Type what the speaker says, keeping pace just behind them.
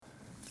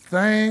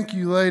Thank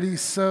you,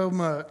 ladies, so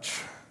much.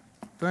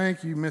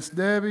 Thank you, Miss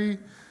Debbie.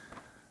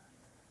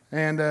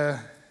 And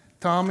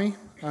Tommy,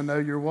 I know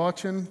you're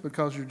watching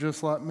because you're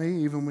just like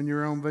me. Even when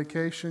you're on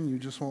vacation, you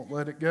just won't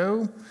let it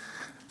go.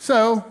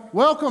 So,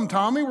 welcome,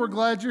 Tommy. We're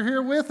glad you're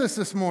here with us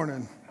this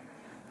morning.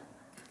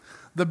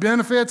 The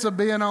benefits of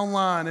being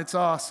online, it's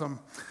awesome.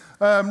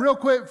 Real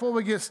quick before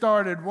we get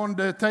started, wanted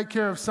to take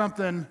care of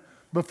something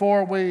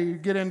before we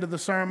get into the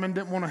sermon.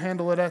 Didn't want to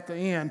handle it at the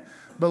end.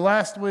 But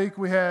last week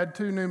we had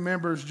two new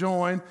members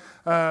join,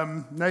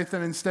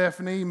 Nathan and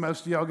Stephanie.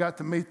 Most of y'all got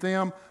to meet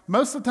them.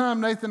 Most of the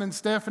time Nathan and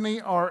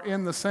Stephanie are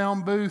in the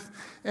sound booth,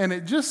 and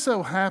it just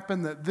so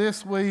happened that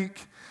this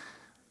week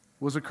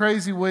was a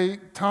crazy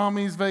week.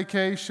 Tommy's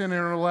vacation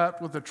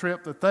interlapped with a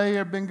trip that they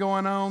had been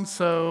going on,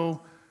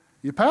 so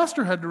your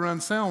pastor had to run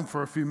sound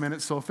for a few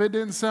minutes. So if it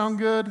didn't sound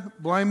good,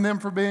 blame them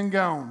for being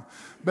gone.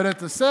 But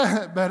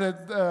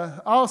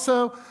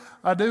also,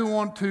 I do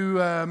want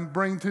to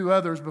bring two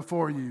others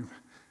before you.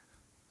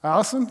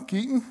 Allison,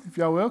 Keaton, if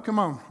y'all will, come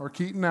on. Or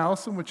Keaton,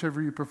 Allison,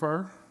 whichever you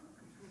prefer.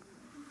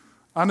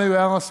 I knew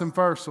Allison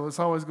first, so it's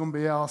always going to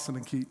be Allison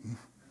and Keaton.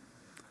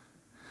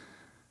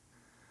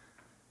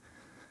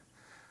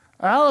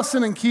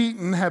 Allison and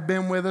Keaton have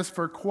been with us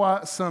for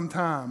quite some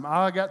time.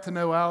 I got to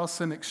know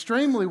Allison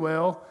extremely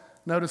well.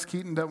 Notice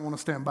Keaton doesn't want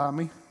to stand by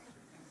me.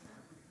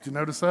 Did you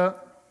notice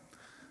that?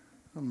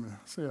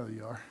 See how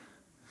you are.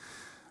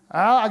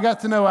 I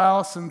got to know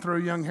Allison through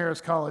Young Harris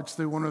College,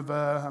 through one of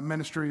the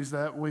ministries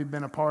that we've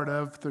been a part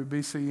of through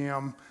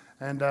BCM,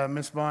 and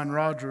Miss Vaughn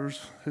Rogers,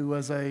 who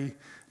was a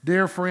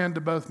dear friend to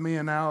both me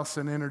and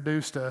Allison,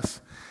 introduced us.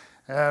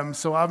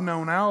 So I've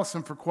known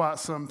Allison for quite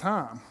some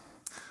time.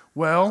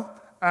 Well,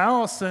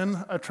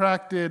 Allison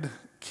attracted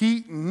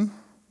Keaton.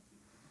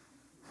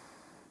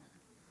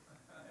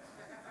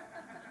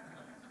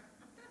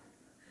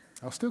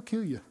 I'll still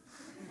kill you.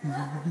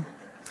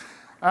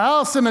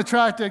 Allison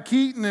attracted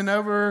Keaton, and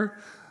over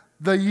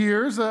the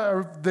years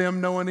of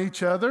them knowing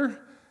each other,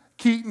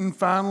 Keaton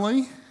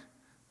finally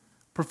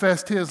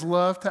professed his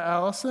love to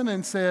Allison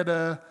and said,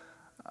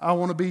 I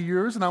want to be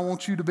yours and I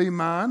want you to be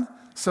mine.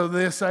 So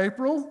this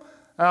April,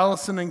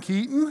 Allison and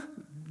Keaton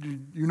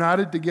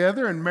united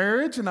together in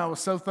marriage, and I was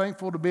so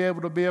thankful to be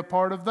able to be a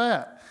part of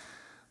that.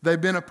 They've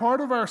been a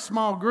part of our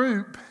small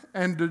group,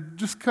 and to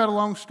just cut a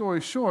long story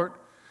short,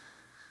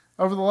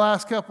 over the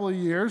last couple of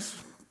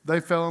years, they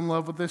fell in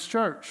love with this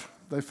church.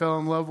 They fell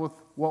in love with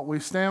what we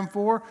stand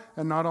for,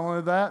 and not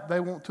only that, they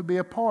want to be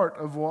a part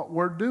of what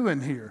we're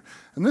doing here.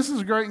 And this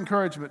is a great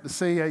encouragement to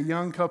see a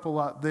young couple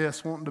like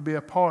this wanting to be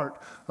a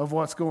part of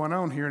what's going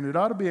on here, and it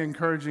ought to be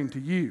encouraging to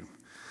you.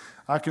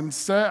 I can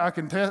say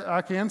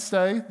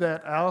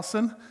that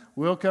Allison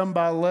will come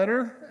by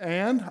letter,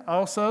 and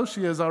also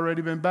she has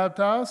already been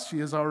baptized. She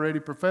has already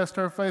professed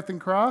her faith in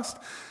Christ.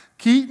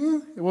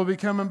 Keaton will be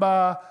coming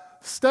by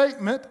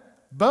statement.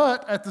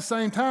 But at the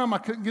same time, I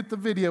couldn't get the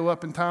video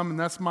up in time, and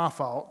that's my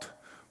fault.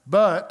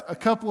 But a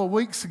couple of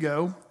weeks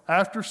ago,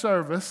 after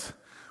service,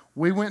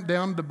 we went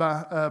down to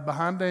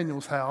behind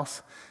Daniel's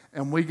house,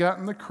 and we got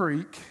in the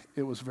creek.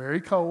 It was very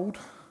cold.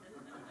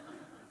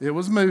 It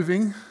was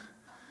moving.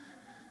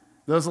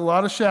 There was a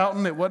lot of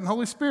shouting. It wasn't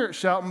Holy Spirit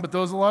shouting, but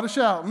there was a lot of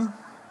shouting.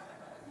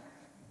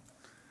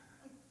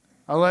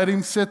 I let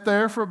him sit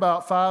there for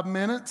about 5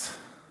 minutes.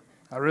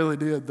 I really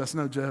did. That's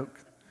no joke.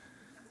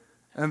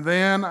 And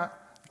then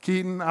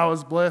Keaton, I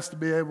was blessed to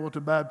be able to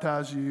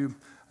baptize you,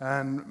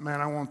 and man,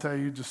 I want to tell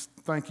you, just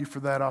thank you for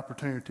that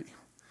opportunity.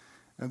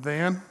 And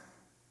then,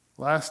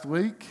 last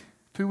week,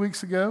 2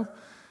 weeks ago,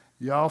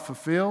 y'all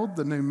fulfilled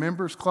the new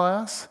members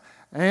class,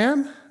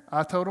 and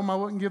I told them I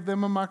wouldn't give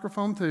them a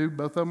microphone too.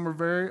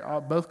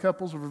 Both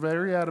couples were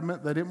very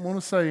adamant. They didn't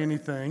want to say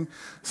anything,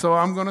 so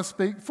I'm going to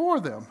speak for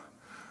them.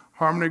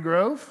 Harmony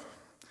Grove,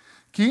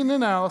 Keaton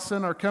and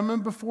Allison are coming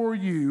before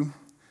you,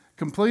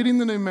 completing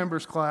the new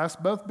members class,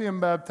 both being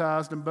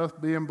baptized and both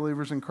being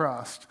believers in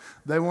Christ.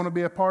 They want to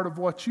be a part of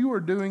what you are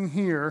doing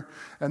here,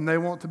 and they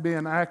want to be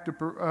an active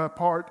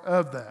part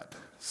of that.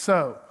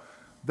 So,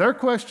 their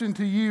question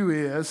to you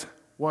is,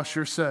 what's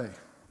your say?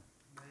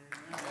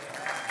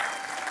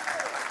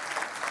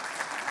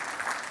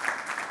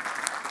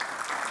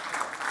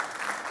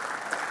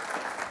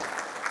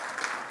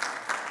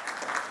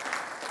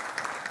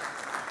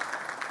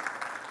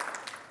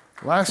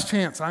 Last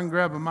chance, I can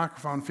grab a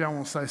microphone if y'all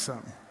want to say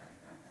something.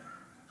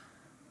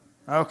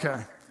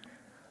 Okay.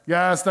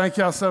 Guys, thank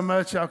y'all so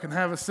much. Y'all can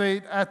have a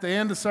seat. At the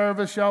end of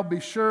service, y'all be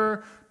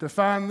sure to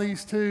find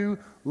these two,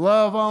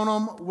 love on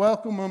them,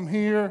 welcome them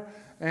here,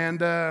 and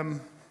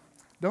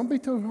don't be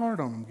too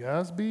hard on them,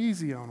 guys. Be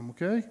easy on them,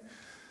 okay?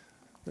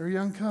 They're a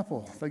young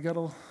couple.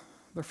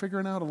 They're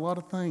figuring out a lot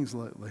of things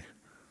lately.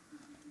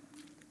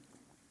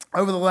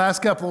 Over the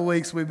last couple of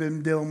weeks, we've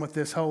been dealing with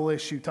this whole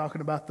issue,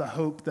 talking about the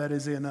hope that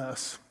is in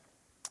us.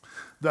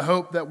 The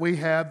hope that we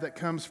have that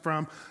comes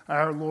from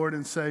our Lord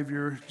and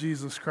Savior,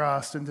 Jesus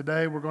Christ. And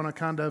today we're going to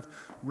kind of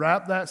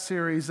wrap that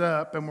series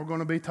up, and we're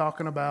going to be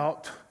talking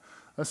about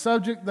a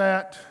subject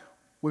that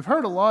we've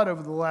heard a lot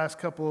over the last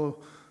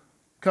couple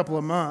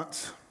of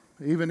months,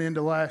 even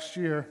into last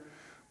year.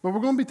 But we're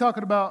going to be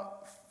talking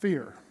about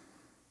fear.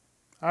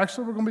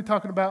 Actually, we're going to be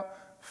talking about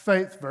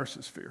faith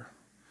versus fear.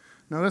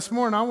 Now, this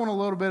morning, I want a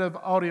little bit of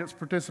audience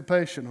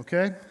participation,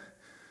 okay?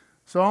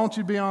 So I want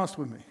you to be honest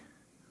with me.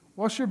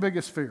 What's your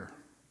biggest fear?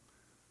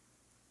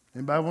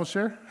 Anybody want to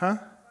share? Huh?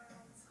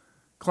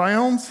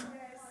 Clowns?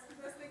 Yes,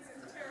 those things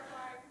are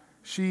terrifying.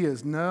 She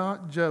is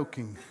not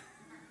joking.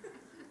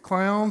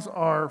 Clowns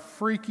are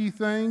freaky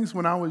things.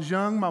 When I was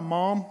young, my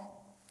mom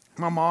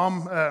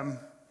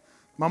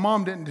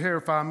didn't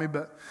terrify me,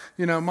 but,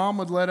 Mom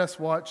would let us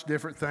watch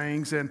different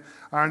things, and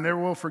I never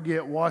will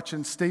forget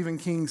watching Stephen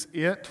King's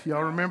It.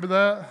 Y'all remember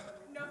that?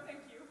 No, thank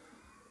you.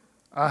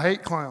 I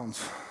hate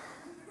clowns.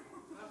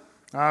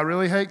 I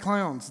really hate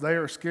clowns. They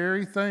are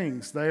scary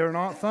things. They are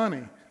not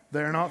funny.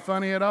 They're not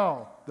funny at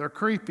all. They're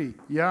creepy.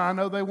 Yeah, I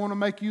know they want to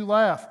make you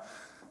laugh.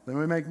 They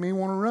may make me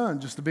want to run,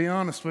 just to be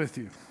honest with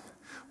you.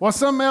 What's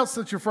something else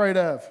that you're afraid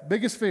of?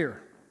 Biggest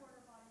fear?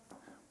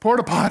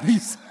 Porta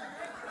potties.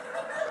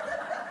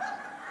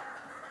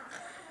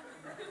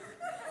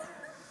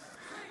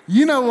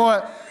 You know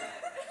what?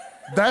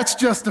 That's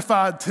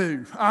justified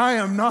too.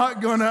 I'm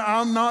not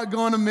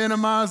gonna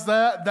minimize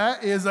that.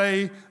 That is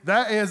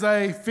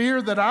a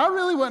fear that I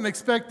really wasn't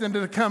expecting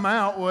to come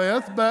out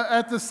with, but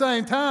at the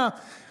same time,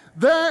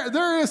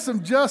 there is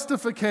some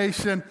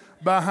justification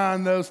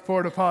behind those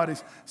porta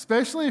potties,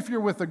 especially if you're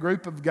with a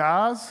group of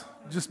guys.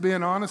 Just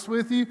being honest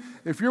with you,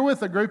 if you're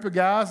with a group of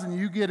guys and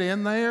you get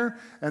in there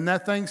and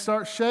that thing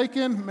starts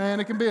shaking, man,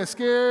 it can be a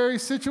scary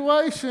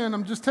situation.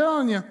 I'm just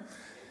telling you.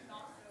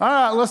 All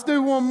right, let's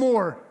do one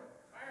more.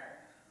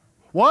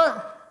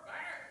 What?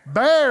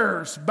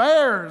 Bears.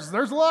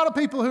 There's a lot of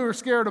people who are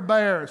scared of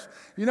bears.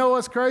 You know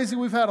what's crazy?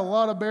 We've had a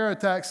lot of bear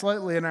attacks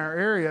lately in our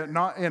area,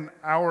 not in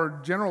our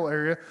general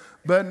area,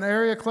 but in an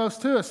area close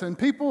to us. And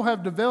people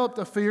have developed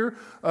a fear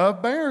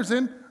of bears,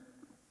 and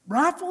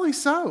rightfully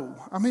so.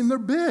 I mean, they're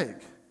big.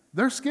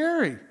 They're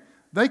scary.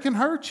 They can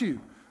hurt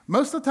you.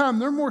 Most of the time,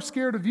 they're more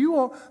scared of you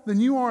all than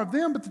you are of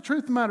them, but the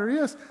truth of the matter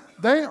is,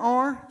 they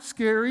are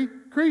scary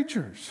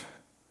creatures.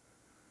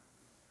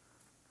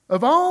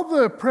 Of all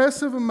the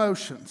oppressive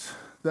emotions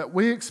that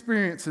we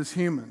experience as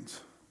humans,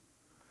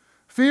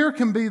 fear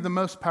can be the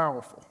most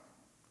powerful.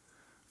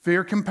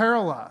 Fear can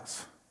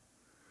paralyze.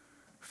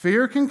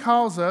 Fear can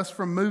cause us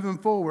from moving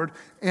forward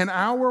in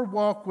our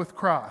walk with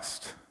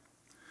Christ.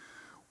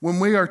 When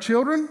we are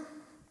children,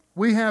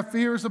 we have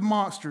fears of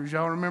monsters.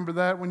 Y'all remember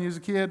that when you was a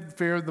kid?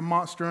 Fear of the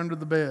monster under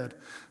the bed.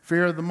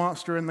 Fear of the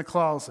monster in the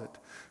closet.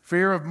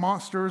 Fear of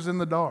monsters in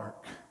the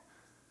dark.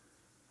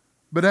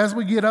 But as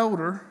we get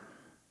older,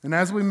 and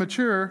as we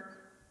mature,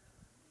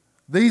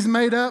 these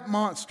made-up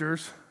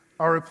monsters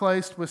are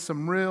replaced with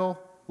some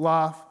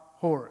real-life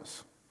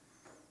horrors.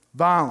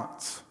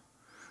 Violence,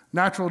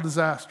 natural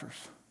disasters,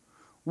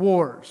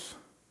 wars,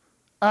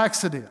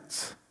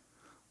 accidents,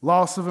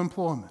 loss of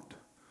employment,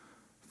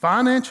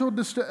 financial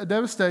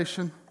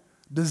devastation,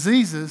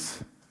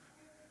 diseases,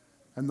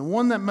 and the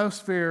one that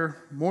most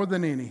fear more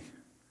than any,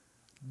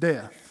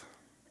 death.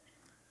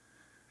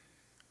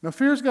 Now,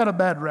 fear's got a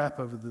bad rap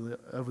over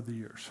the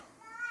years.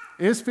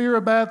 Is fear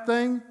a bad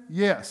thing?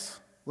 Yes.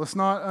 Let's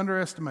not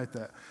underestimate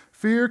that.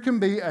 Fear can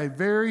be a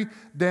very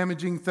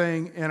damaging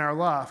thing in our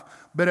life,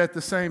 but at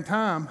the same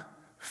time,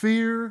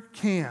 fear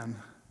can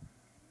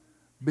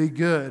be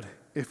good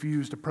if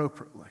used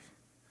appropriately.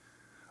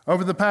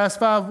 Over the past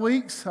 5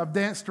 weeks, I've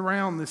danced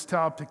around this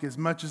topic as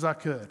much as I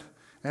could.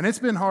 And it's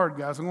been hard,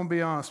 guys. I'm going to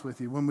be honest with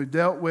you. When we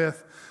dealt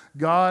with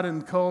God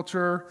and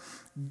culture,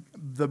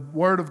 the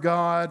Word of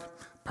God,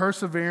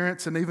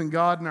 perseverance, and even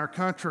God in our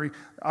country,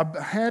 I've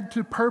had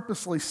to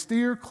purposely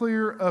steer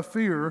clear of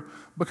fear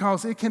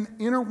because it can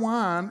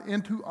intertwine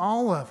into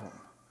all of them.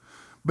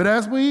 But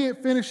as we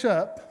finish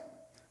up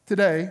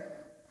today,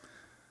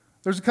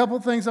 there's a couple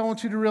of things I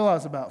want you to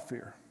realize about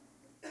fear.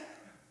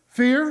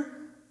 Fear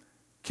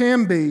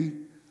can be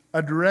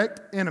a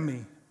direct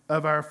enemy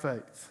of our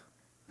faith.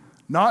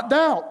 Not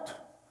doubt.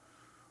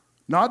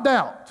 Not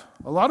doubt.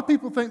 A lot of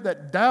people think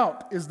that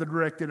doubt is the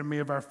direct enemy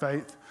of our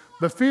faith,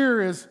 but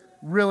fear is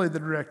really the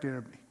direct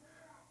enemy.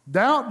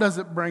 Doubt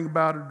doesn't bring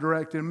about a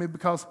direct enemy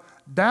because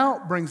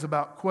doubt brings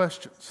about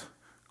questions.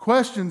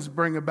 Questions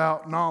bring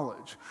about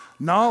knowledge.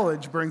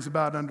 Knowledge brings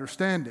about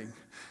understanding.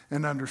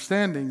 And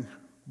understanding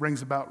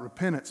brings about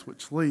repentance,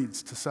 which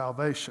leads to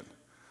salvation.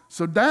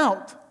 So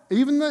doubt,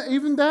 even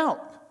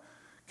doubt,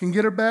 can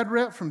get a bad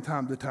rep from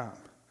time to time.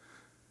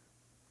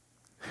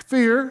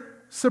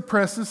 Fear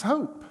suppresses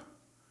hope.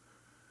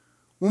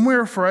 When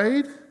we're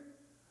afraid,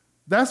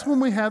 that's when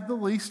we have the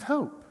least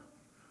hope.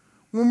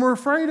 When we're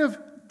afraid of,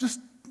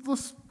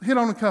 let's hit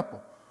on a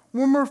couple.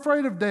 When we're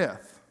afraid of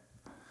death,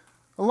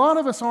 a lot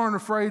of us aren't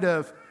afraid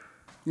of,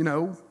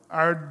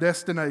 our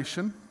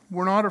destination.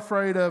 We're not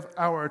afraid of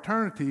our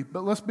eternity,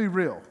 but let's be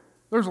real.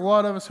 There's a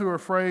lot of us who are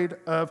afraid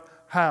of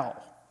how.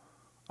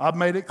 I've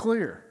made it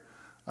clear.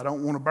 I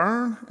don't want to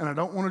burn and I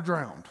don't want to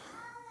drown.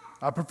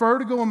 I prefer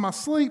to go in my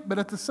sleep, but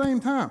at the same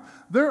time,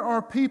 there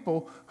are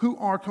people who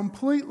are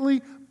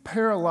completely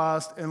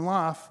paralyzed in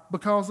life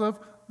because of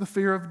the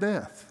fear of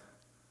death.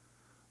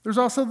 There's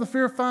also the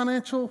fear of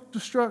financial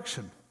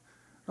destruction.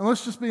 And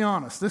let's just be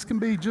honest, this can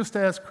be just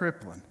as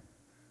crippling.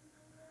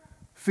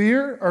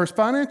 Fear or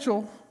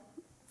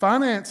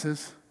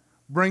finances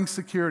bring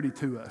security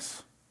to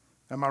us.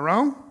 Am I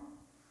wrong?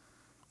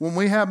 When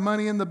we have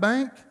money in the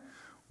bank,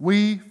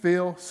 we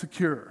feel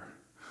secure.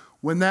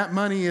 When that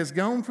money is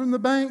gone from the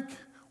bank,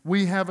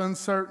 we have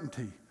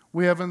uncertainty.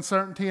 We have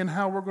uncertainty in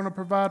how we're going to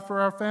provide for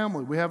our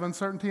family. We have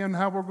uncertainty in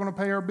how we're going to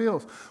pay our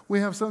bills. We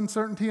have some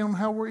uncertainty on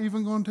how we're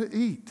even going to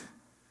eat.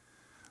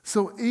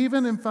 So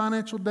even in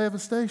financial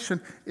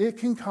devastation, it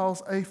can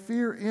cause a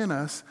fear in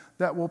us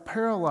that will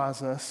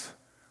paralyze us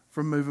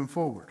from moving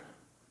forward.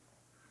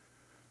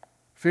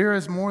 Fear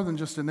is more than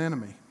just an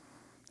enemy.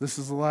 This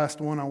is the last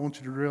one I want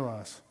you to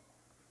realize.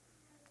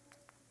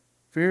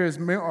 Fear is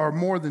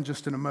more than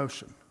just an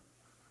emotion.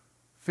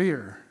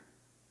 Fear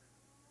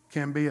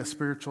can be a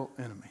spiritual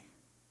enemy.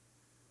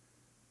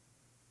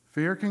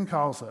 Fear can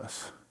cause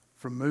us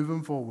from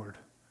moving forward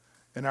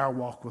in our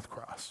walk with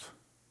Christ.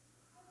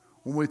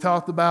 When we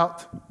talked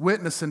about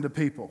witnessing to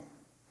people,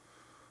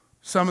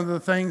 some of the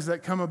things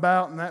that come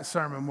about in that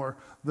sermon were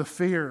the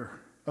fear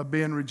of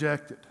being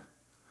rejected,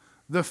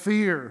 the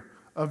fear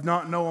of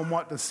not knowing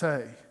what to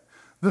say,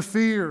 the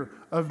fear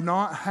of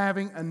not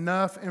having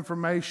enough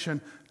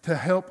information to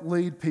help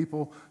lead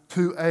people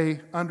to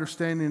an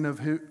understanding of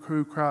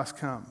who Christ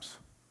comes.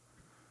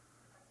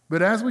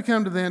 But as we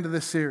come to the end of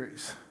this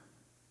series,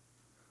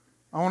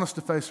 I want us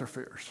to face our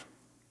fears.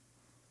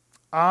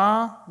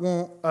 I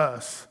want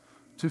us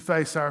to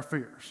face our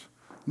fears.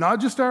 Not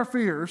just our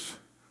fears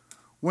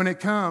when it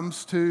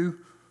comes to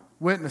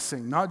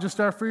witnessing, not just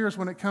our fears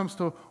when it comes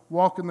to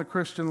walking the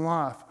Christian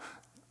life,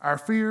 our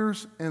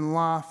fears in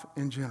life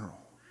in general.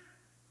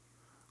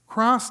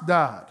 Christ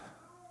died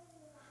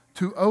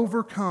to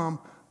overcome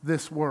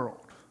this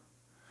world.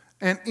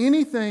 And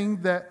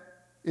anything that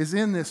is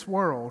in this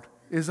world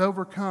is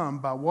overcome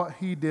by what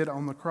he did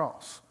on the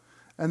cross.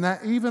 And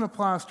that even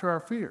applies to our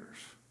fears.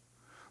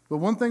 But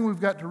one thing we've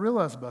got to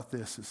realize about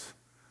this is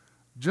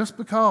just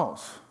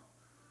because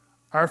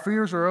our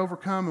fears are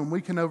overcome and we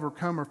can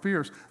overcome our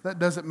fears, that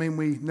doesn't mean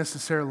we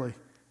necessarily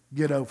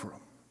get over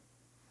them.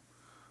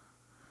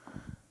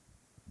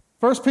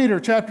 1 Peter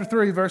chapter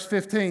 3, verse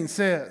 15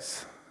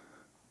 says,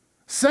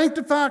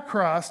 "Sanctify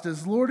Christ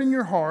as Lord in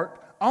your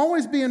heart,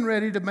 always being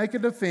ready to make a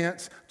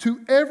defense to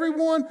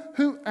everyone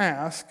who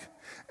asks,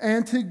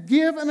 and to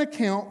give an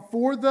account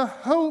for the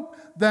hope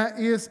that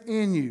is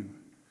in you,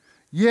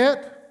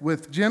 yet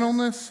with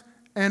gentleness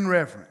and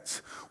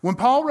reverence." When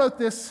Paul wrote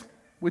this,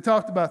 we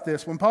talked about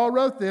this. When Paul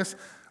wrote this,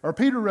 or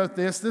Peter wrote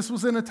this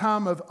was in a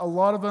time of a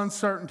lot of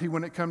uncertainty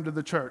when it came to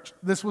the church.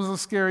 This was a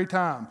scary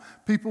time.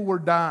 People were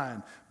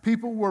dying.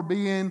 People were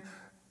being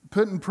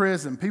put in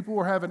prison. People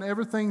were having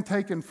everything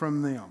taken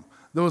from them.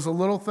 There was a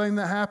little thing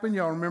that happened.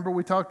 Y'all remember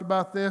we talked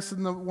about this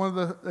in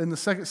the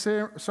second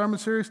sermon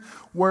series,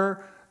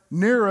 where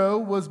Nero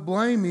was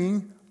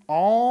blaming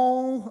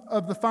all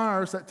of the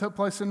fires that took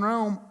place in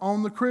Rome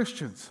on the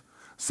Christians.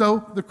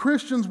 So the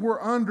Christians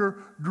were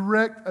under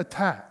direct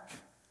attack.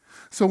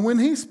 So when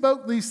he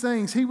spoke these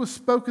things, he was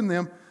speaking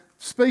them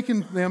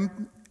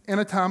in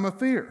a time of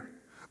fear.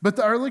 But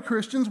the early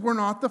Christians were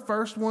not the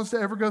first ones to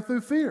ever go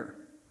through fear.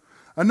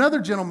 Another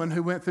gentleman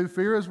who went through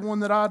fear is one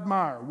that I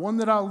admire, one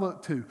that I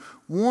look to,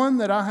 one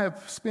that I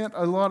have spent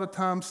a lot of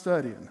time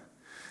studying.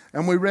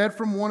 And we read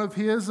from one of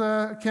his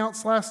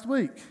accounts last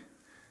week.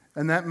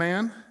 And that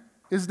man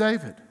is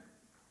David.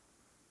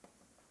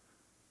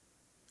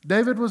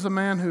 David was a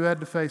man who had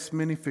to face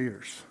many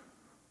fears.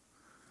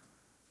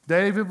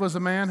 David was a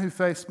man who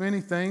faced many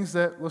things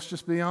that, let's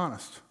just be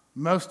honest,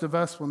 most of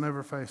us will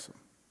never face them.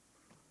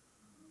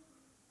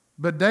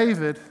 But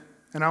David,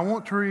 and I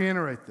want to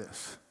reiterate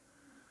this,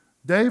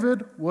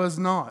 David was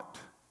not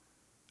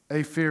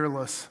a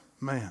fearless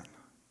man.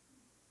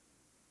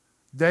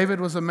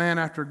 David was a man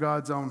after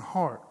God's own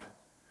heart.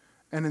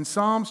 And in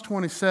Psalms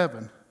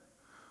 27,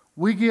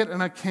 we get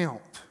an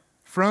account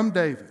from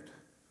David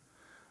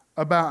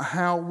about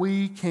how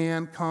we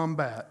can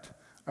combat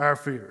our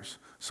fears.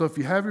 So if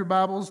you have your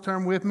Bibles,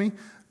 turn with me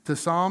to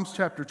Psalms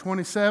chapter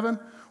 27.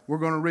 We're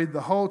going to read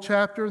the whole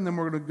chapter, and then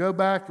we're going to go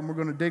back and we're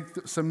going to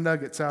dig some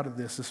nuggets out of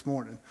this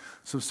morning.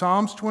 So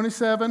Psalms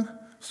 27,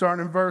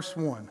 starting in verse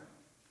 1.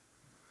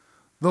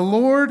 "The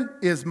Lord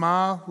is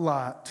my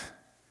light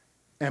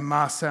and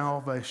my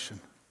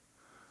salvation.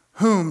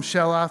 Whom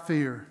shall I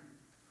fear?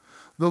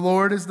 The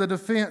Lord is the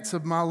defense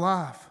of my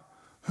life.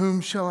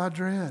 Whom shall I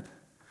dread?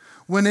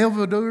 When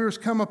evildoers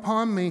come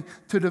upon me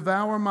to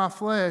devour my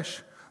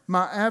flesh,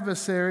 my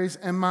adversaries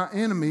and my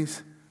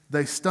enemies,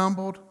 they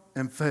stumbled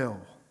and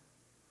fell.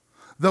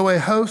 Though a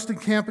host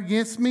encamp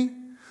against me,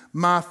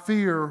 my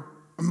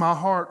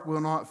heart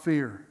will not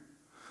fear.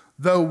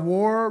 Though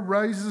war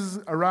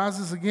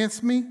arises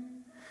against me,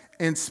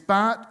 in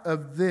spite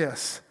of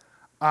this,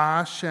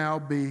 I shall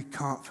be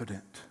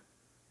confident.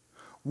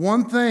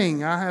 One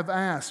thing I have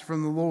asked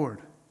from the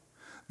Lord,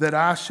 that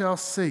I shall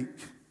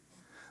seek,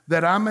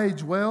 that I may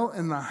dwell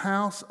in the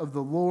house of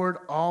the Lord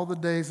all the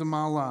days of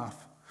my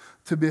life,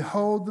 to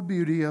behold the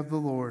beauty of the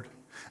Lord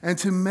and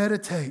to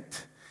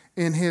meditate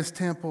in his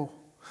temple.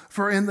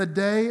 For in the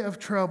day of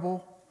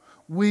trouble,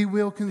 he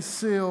will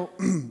conceal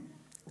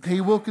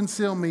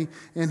me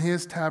in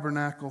his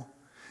tabernacle.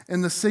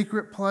 In the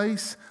secret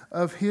place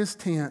of his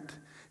tent,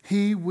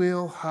 he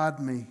will hide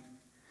me.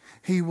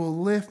 He will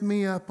lift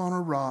me up on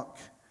a rock,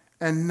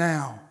 and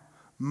now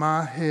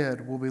my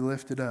head will be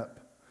lifted up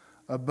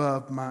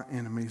above my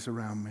enemies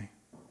around me.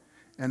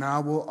 And I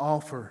will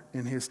offer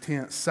in his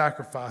tent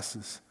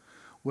sacrifices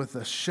with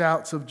the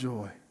shouts of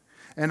joy.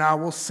 And I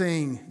will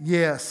sing,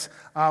 yes,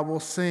 I will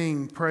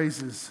sing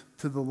praises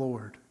to the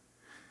Lord.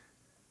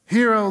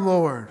 Hear, O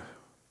Lord,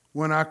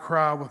 when I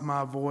cry with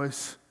my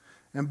voice,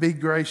 and be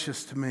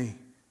gracious to me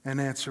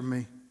and answer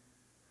me.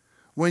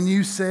 When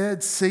you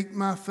said, seek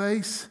my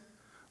face,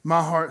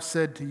 my heart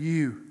said to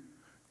you,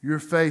 your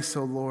face,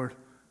 O Lord,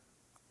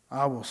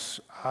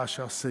 I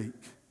shall seek.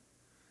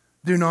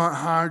 Do not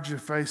hide your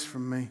face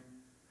from me.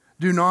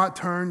 Do not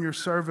turn your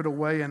servant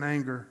away in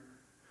anger.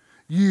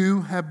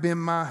 You have been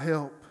my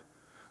help.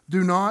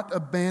 Do not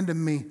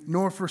abandon me,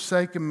 nor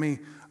forsaken me,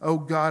 O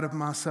God of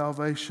my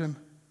salvation.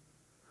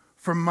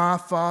 For my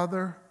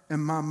father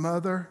and my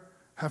mother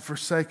have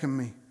forsaken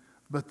me,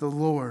 but the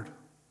Lord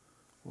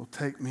will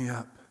take me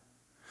up.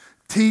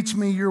 Teach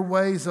me your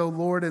ways, O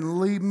Lord, and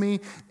lead me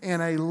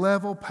in a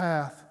level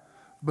path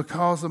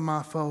because of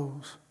my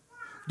foes.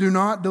 Do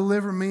not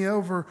deliver me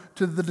over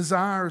to the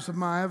desires of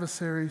my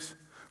adversaries,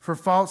 for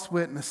false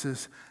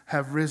witnesses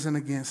have risen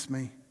against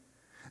me,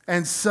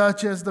 and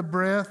such as the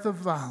breath of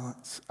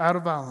violence, out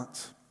of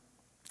violence,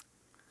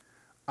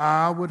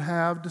 I would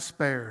have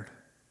despaired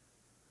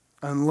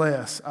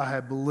unless I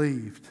had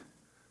believed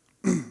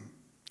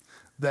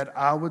that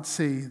I would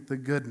see the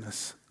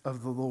goodness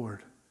of the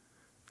Lord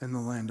in the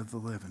land of the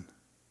living.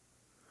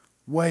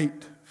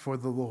 Wait for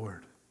the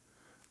Lord.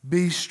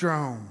 Be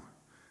strong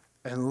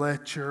and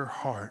let your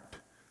heart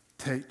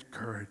take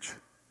courage.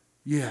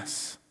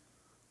 Yes,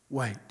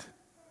 wait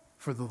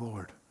for the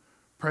Lord.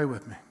 Pray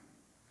with me.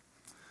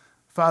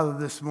 Father,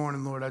 this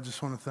morning, Lord, I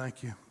just want to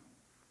thank you.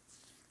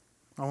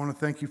 I want to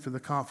thank you for the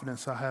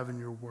confidence I have in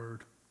your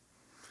word.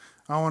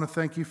 I want to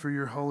thank you for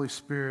your Holy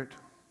Spirit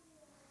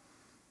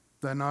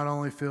that not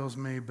only fills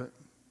me, but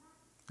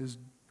is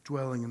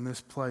dwelling in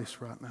this place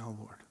right now,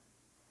 Lord.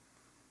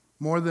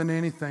 More than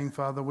anything,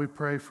 Father, we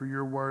pray for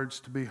your words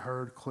to be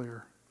heard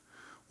clear.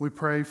 We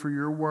pray for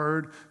your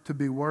word to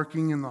be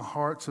working in the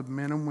hearts of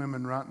men and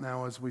women right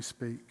now as we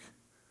speak.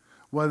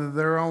 Whether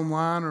they're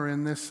online or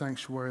in this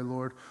sanctuary,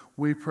 Lord,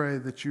 we pray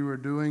that you are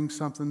doing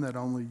something that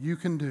only you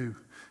can do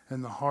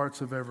in the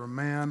hearts of every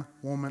man,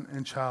 woman,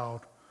 and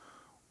child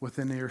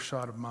within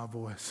earshot of my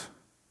voice.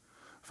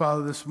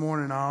 Father, this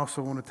morning I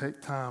also want to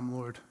take time,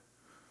 Lord,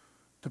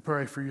 to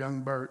pray for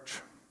young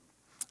Birch.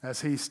 As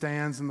he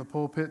stands in the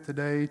pulpit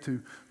today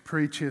to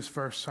preach his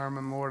first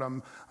sermon, Lord,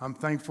 I'm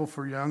thankful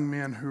for young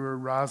men who are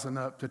rising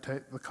up to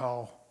take the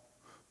call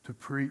to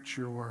preach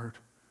your word.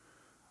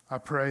 I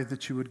pray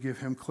that you would give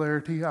him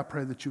clarity. I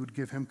pray that you would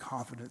give him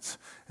confidence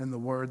in the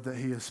word that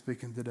he is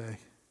speaking today.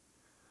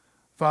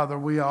 Father,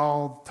 we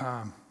all the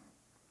time,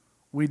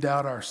 we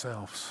doubt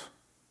ourselves.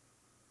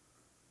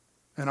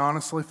 And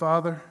honestly,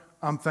 Father,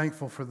 I'm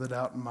thankful for the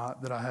doubt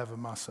that I have in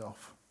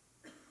myself.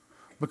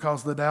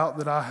 Because the doubt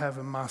that I have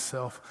in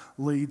myself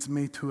leads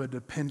me to a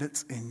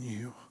dependence in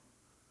you.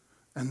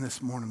 And this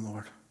morning,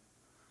 Lord,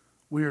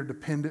 we are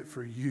dependent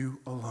for you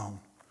alone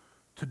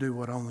to do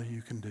what only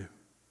you can do.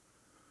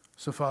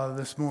 So, Father,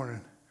 this morning,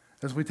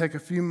 as we take a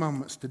few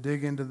moments to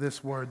dig into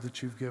this word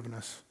that you've given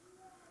us,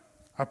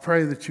 I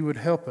pray that you would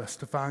help us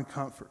to find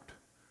comfort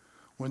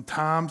when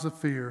times of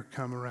fear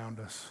come around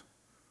us.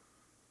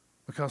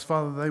 Because,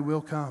 Father, they will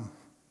come.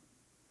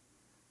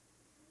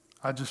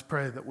 I just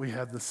pray that we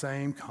have the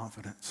same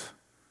confidence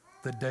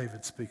that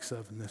David speaks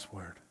of in this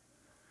word.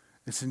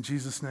 It's in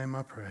Jesus' name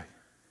I pray.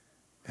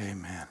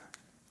 Amen.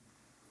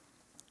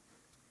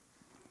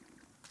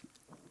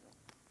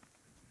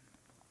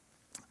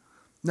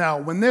 Now,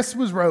 when this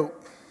was wrote,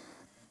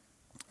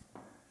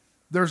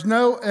 there's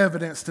no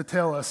evidence to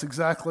tell us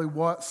exactly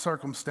what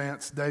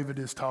circumstance David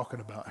is talking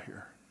about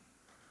here.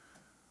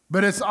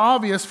 But it's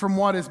obvious from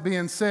what is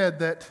being said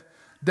that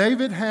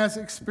David has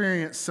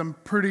experienced some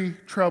pretty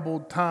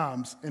troubled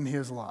times in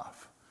his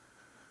life.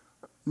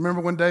 Remember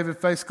when David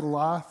faced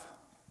Goliath?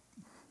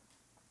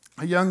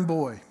 A young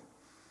boy,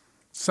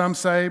 some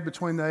say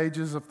between the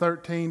ages of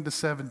 13 to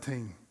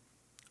 17.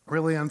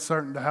 Really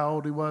uncertain to how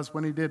old he was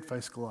when he did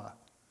face Goliath.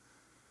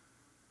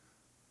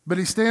 But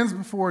he stands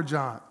before a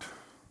giant.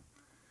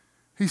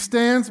 He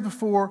stands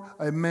before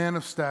a man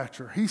of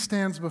stature. He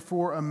stands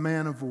before a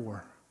man of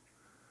war.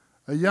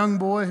 A young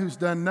boy who's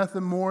done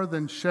nothing more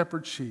than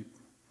shepherd sheep.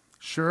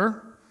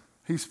 Sure,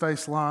 he's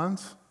faced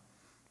lions.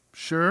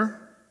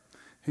 Sure,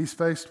 he's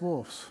faced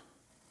wolves.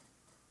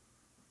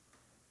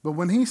 But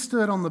when he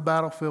stood on the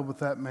battlefield with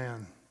that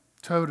man,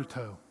 toe to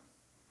toe,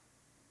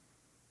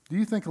 do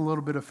you think a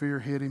little bit of fear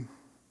hit him?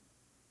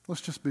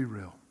 Let's just be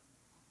real.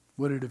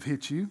 Would it have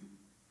hit you?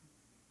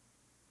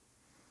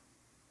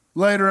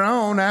 Later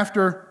on,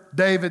 after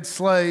David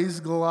slays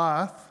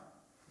Goliath,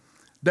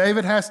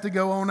 David has to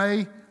go on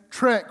a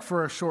trek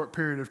for a short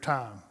period of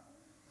time.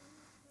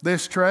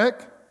 This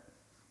trek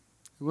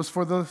was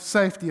for the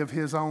safety of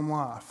his own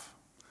life.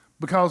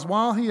 Because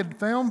while he had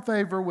found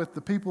favor with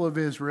the people of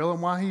Israel,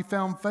 and while he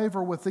found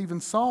favor with even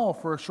Saul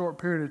for a short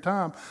period of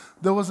time,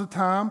 there was a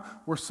time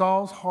where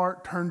Saul's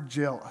heart turned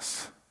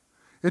jealous.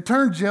 It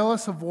turned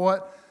jealous of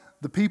what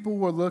the people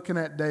were looking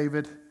at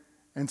David,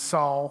 and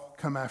Saul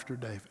come after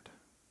David.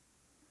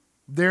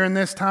 During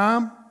this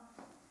time,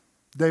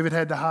 David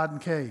had to hide in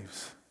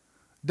caves.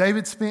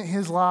 David spent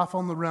his life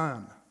on the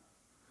run.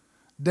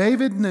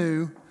 David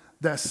knew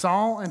that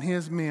Saul and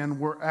his men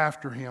were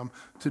after him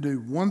to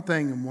do one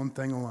thing and one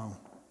thing alone,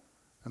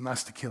 and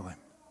that's to kill him.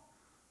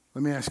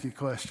 Let me ask you a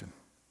question.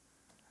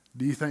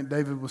 Do you think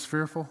David was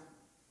fearful?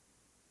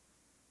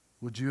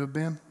 Would you have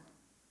been?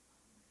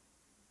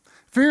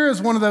 Fear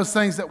is one of those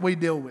things that we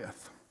deal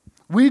with.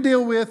 We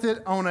deal with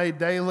it on a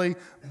daily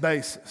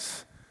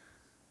basis.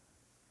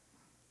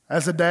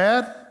 As a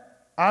dad,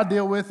 I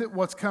deal with it,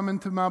 what's coming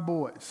to my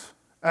boys.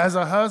 As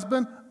a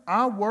husband,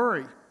 I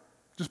worry.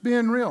 Just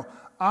being real.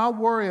 I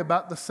worry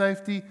about the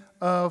safety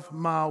of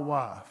my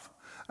wife.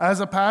 As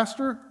a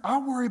pastor, I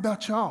worry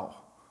about y'all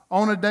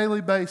on a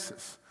daily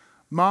basis.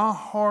 My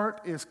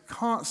heart is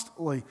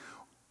constantly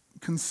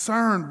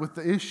concerned with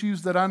the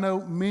issues that I know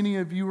many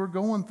of you are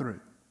going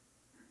through.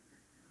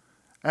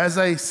 As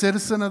a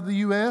citizen of the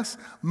U.S.,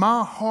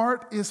 my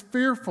heart is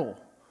fearful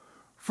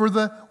for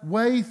the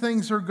way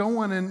things are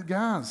going, and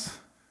guys,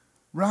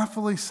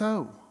 rightfully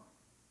so.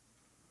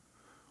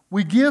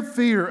 We give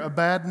fear a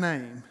bad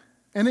name,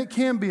 and it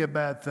can be a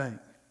bad thing.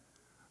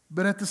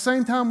 But at the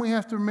same time, we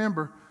have to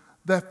remember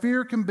that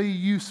fear can be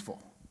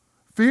useful.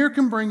 Fear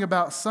can bring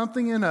about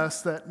something in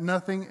us that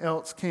nothing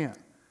else can.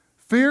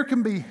 Fear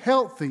can be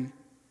healthy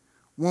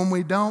when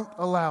we don't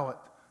allow it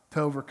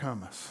to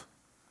overcome us.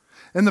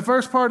 In the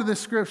first part of this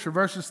scripture,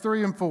 verses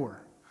 3 and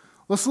 4,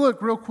 let's look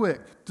real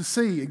quick to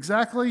see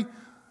exactly,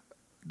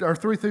 or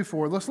 3 through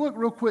 4, let's look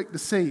real quick to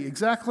see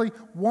exactly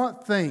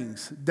what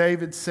things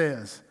David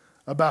says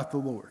about the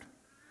Lord.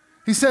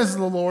 He says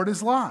the Lord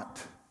is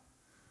light.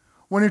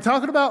 When you're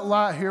talking about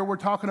light here, we're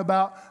talking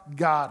about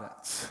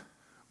guidance.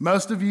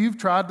 Most of you have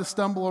tried to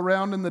stumble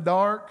around in the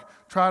dark,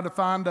 try to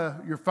find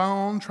your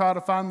phone, try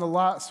to find the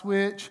light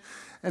switch.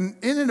 And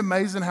isn't it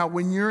amazing how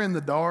when you're in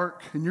the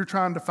dark and you're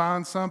trying to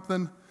find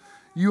something,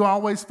 you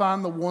always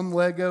find the one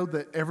Lego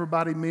that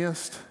everybody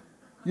missed?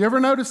 You ever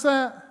notice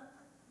that?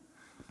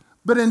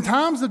 But in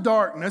times of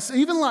darkness,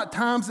 even like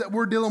times that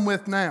we're dealing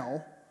with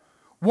now,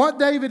 what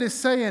David is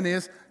saying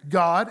is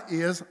God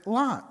is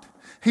light.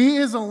 He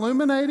is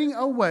illuminating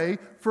a way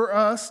for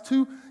us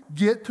to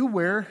get to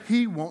where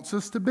He wants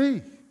us to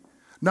be.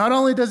 Not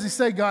only does He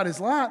say God is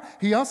light,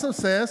 He also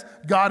says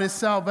God is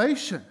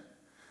salvation.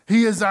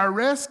 He is our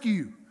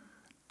rescue.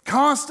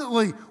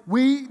 Constantly,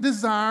 we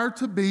desire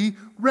to be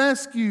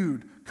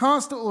rescued.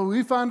 Constantly,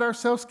 we find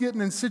ourselves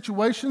getting in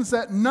situations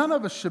that none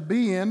of us should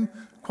be in,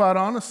 quite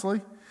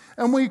honestly.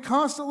 And we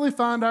constantly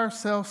find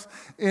ourselves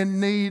in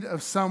need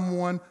of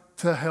someone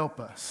to help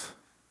us.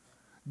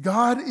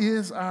 God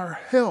is our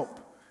help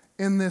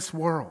in this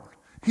world.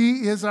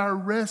 He is our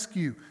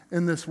rescue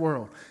in this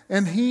world.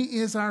 And He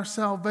is our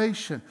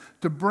salvation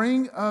to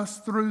bring us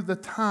through the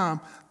time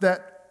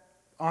that,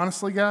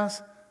 honestly,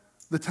 guys,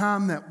 the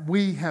time that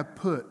we have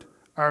put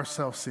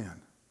ourselves in.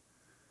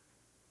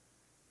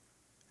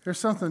 Here's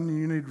something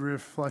you need to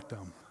reflect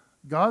on.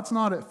 God's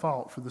not at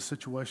fault for the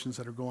situations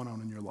that are going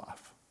on in your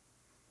life.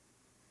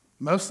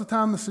 Most of the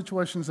time, the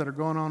situations that are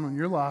going on in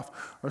your life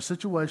are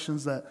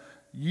situations that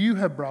you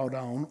have brought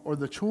on, or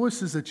the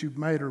choices that you've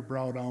made are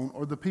brought on,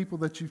 or the people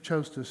that you've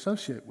chose to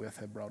associate with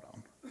have brought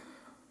on.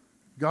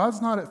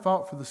 God's not at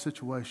fault for the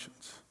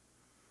situations.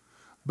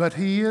 But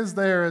He is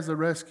there as a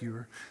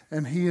rescuer,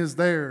 and He is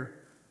there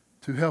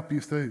to help you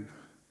through.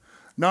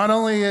 Not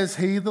only is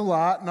He the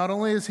light, not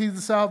only is He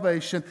the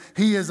salvation,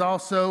 He is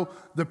also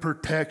the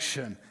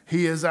protection.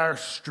 He is our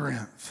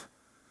strength.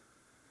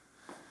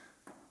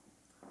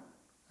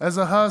 As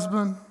a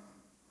husband,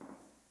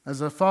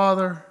 as a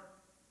father,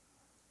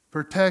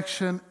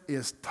 protection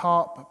is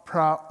top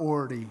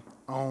priority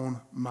on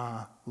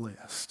my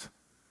list.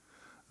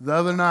 The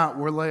other night,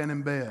 we're laying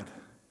in bed.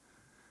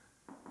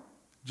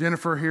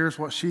 Jennifer hears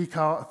what she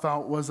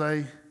thought was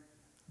a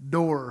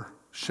door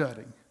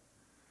shutting.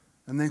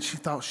 And then she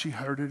thought she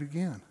heard it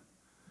again.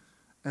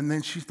 And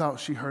then she thought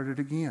she heard it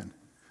again.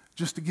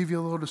 Just to give you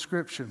a little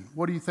description,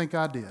 what do you think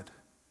I did?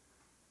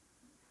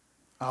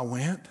 I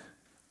went,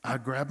 I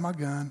grabbed my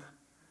gun,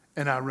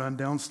 and I run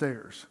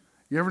downstairs.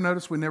 You ever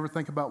notice we never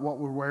think about what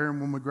we're wearing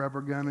when we grab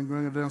our gun and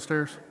run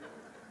downstairs?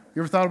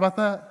 You ever thought about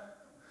that?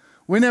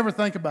 We never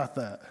think about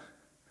that.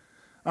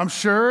 I'm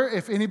sure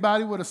if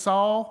anybody would have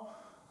saw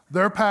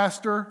their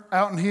pastor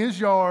out in his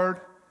yard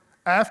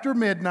after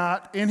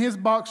midnight in his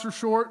boxer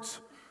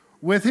shorts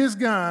with his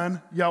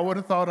gun, y'all would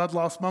have thought I'd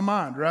lost my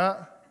mind, right?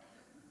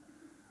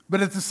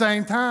 But at the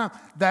same time,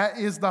 that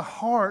is the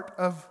heart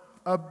of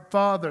a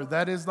father.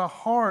 That is the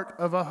heart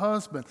of a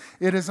husband.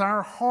 It is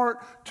our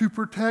heart to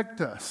protect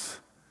us.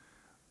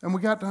 And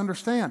we got to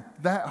understand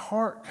that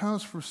heart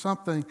comes from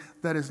something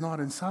that is not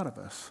inside of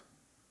us.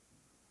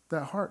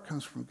 That heart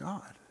comes from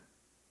God.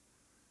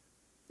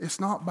 It's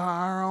not by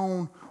our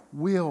own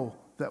will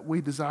that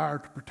we desire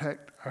to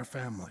protect our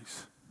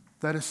families.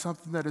 That is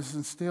something that is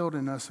instilled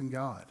in us in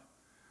God.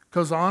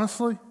 Because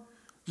honestly,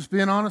 just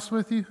being honest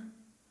with you,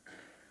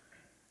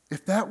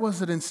 if that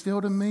wasn't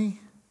instilled in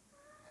me,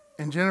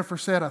 and Jennifer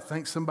said, I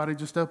think somebody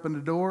just opened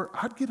the door,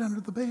 I'd get under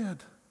the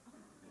bed.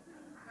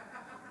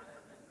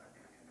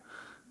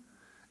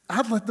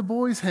 I'd let the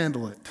boys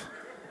handle it.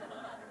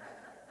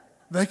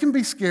 They can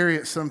be scary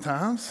at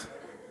sometimes.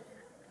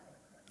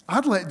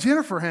 I'd let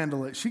Jennifer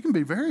handle it. She can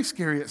be very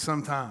scary at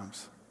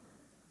sometimes.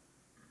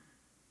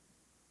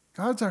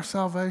 God's our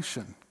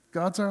salvation.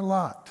 God's our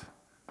light.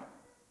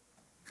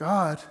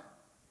 God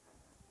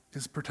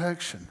is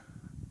protection.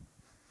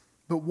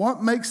 But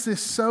what makes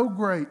this so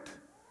great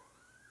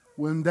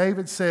when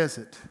David says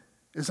it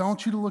is I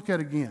want you to look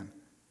at it again.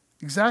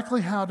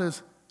 Exactly how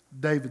does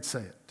David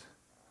say it?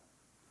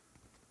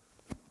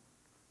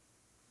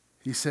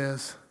 He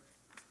says,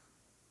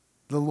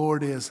 the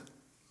Lord is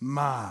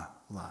my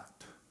light.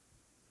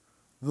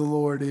 The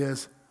Lord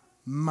is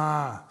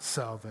my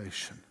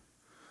salvation.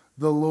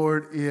 The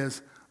Lord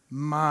is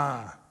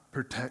my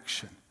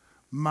protection,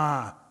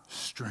 my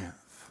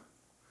strength.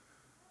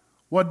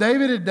 What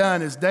David had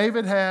done is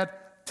David had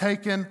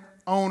taken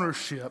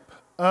ownership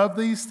of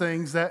these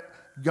things that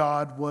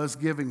God was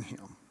giving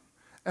him.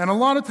 And a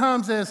lot of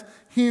times as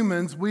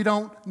humans, we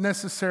don't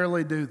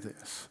necessarily do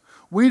this.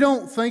 We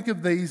don't think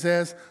of these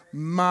as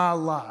my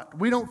light.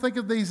 We don't think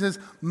of these as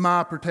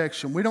my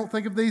protection. We don't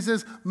think of these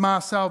as my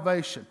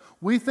salvation.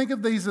 We think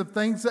of these as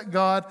things that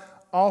God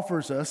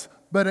offers us,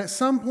 but at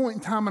some point in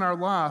time in our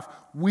life,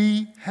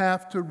 we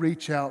have to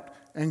reach out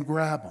and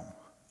grab them.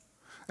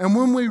 And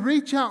when we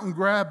reach out and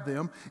grab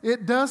them,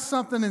 it does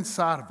something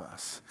inside of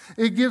us.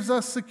 It gives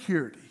us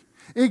security.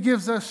 It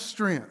gives us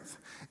strength.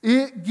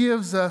 It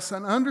gives us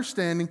an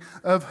understanding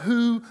of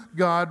who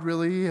God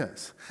really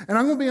is. And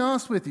I'm going to be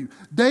honest with you.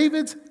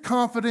 David's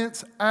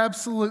confidence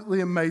absolutely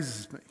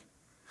amazes me.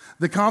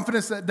 The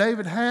confidence that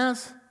David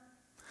has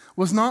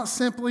was not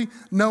simply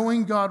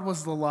knowing God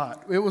was the light.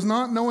 It was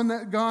not knowing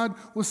that God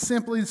was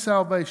simply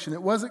salvation.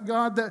 It wasn't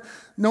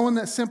knowing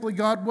that simply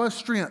God was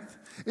strength.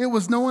 It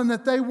was knowing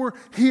that they were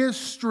His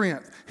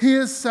strength,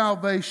 His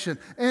salvation,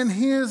 and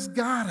His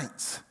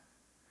guidance.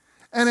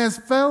 And as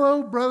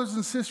fellow brothers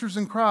and sisters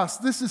in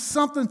Christ, this is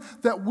something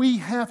that we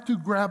have to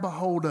grab a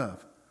hold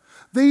of.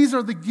 These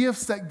are the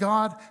gifts that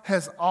God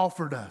has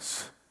offered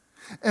us.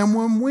 And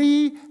when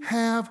we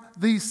have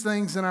these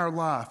things in our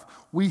life,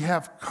 we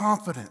have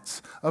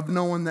confidence of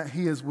knowing that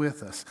He is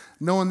with us,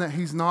 knowing that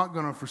He's not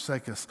going to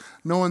forsake us,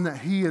 knowing that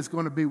He is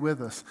going to be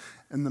with us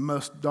in the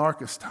most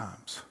darkest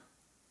times.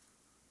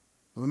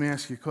 Let me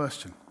ask you a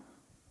question.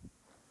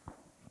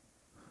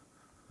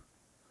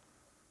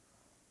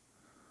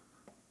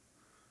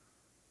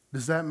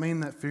 Does that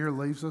mean that fear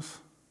leaves us?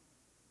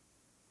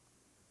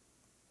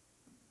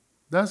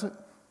 Does it?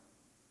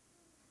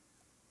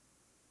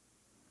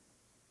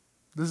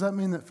 Does that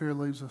mean that fear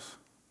leaves us?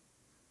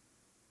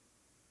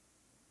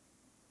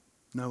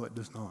 No, it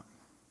does not.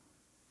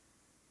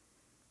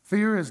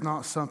 Fear is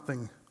not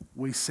something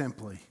we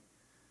simply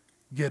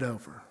get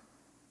over.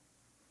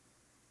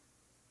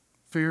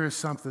 Fear is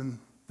something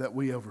that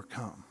we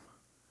overcome.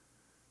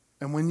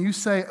 And when you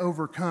say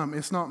overcome,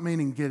 it's not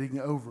meaning getting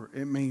over.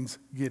 It means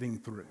getting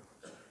through.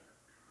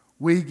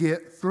 We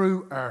get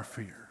through our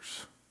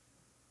fears.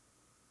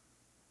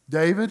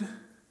 David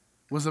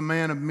was a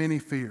man of many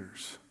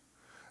fears.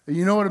 And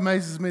you know what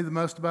amazes me the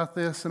most about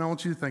this? And I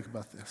want you to think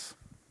about this.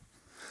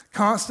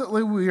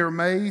 Constantly we are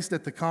amazed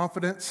at the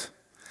confidence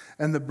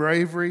and the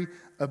bravery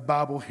of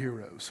Bible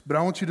heroes. But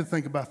I want you to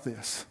think about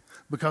this,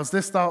 because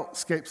this thought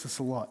escapes us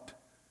a lot.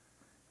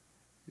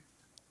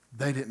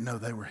 They didn't know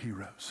they were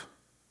heroes.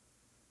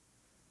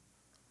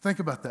 Think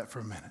about that for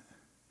a minute.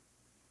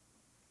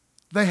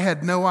 They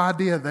had no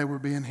idea they were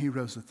being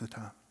heroes at the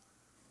time.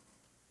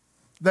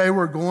 They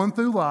were going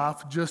through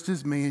life just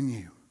as me and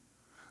you.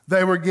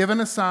 They were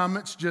given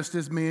assignments just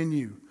as me and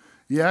you.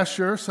 Yeah,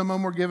 sure, some of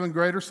them were given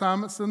greater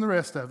assignments than the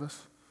rest of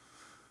us.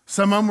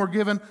 Some of them were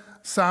given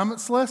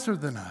assignments lesser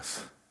than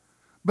us.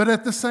 But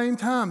at the same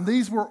time,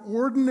 these were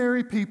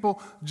ordinary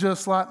people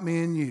just like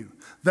me and you.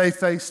 They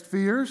faced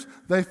fears.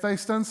 They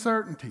faced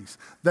uncertainties.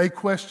 They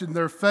questioned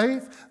their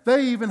faith.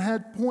 They even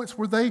had points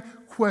where they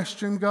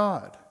questioned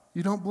God.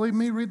 You don't believe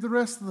me? Read the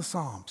rest of the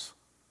Psalms.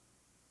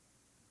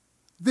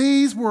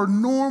 These were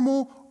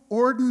normal,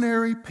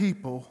 ordinary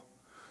people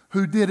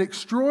who did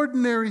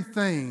extraordinary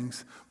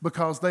things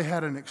because they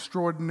had an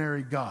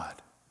extraordinary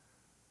God.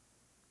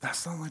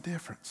 That's the only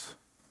difference.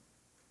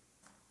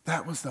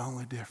 That was the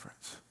only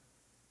difference.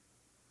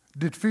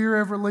 Did fear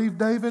ever leave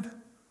David?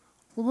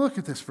 Well, look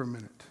at this for a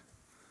minute.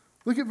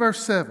 Look at verse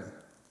 7.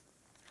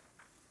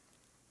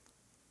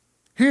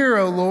 Hear,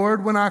 O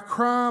Lord, when I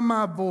cry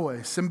my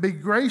voice, and be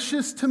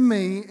gracious to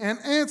me and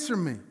answer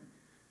me.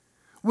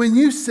 When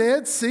you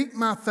said, seek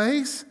my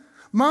face,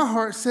 my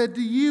heart said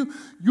to you,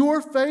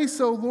 your face,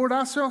 O Lord,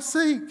 I shall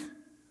seek.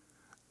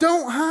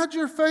 Don't hide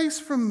your face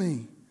from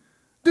me.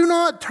 Do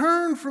not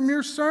turn from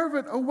your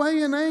servant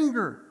away in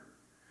anger.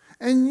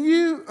 And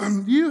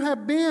you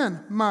have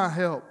been my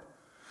help.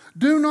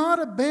 Do not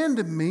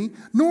abandon me,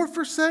 nor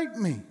forsake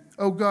me,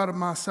 O God of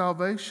my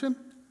salvation.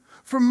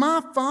 For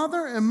my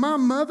father and my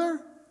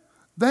mother,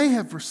 they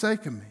have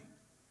forsaken me.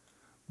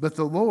 But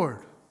the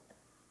Lord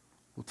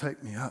will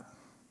take me up.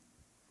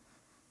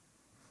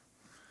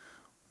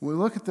 When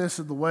we look at this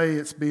as the way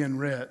it's being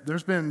read,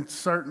 there's been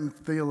certain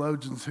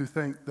theologians who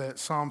think that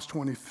Psalms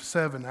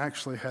 27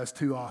 actually has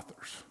two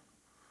authors.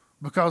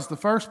 Because the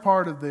first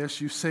part of this,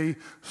 you see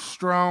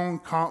strong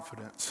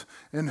confidence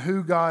in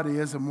who God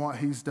is and what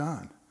he's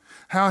done.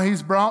 How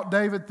he's brought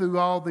David through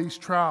all these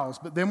trials.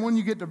 But then when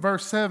you get to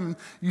verse 7,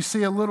 you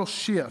see a little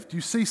shift.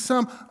 You see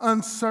some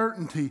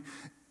uncertainty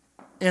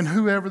in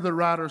whoever the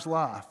writer's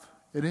life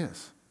it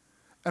is.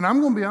 And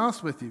I'm going to be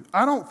honest with you,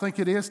 I don't think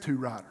it is two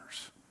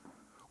writers.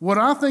 What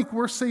I think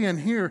we're seeing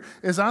here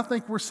is I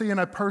think we're seeing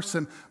a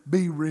person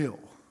be real.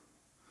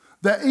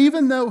 That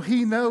even though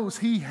he knows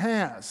he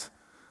has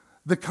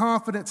the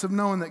confidence of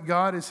knowing that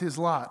God is his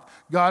light,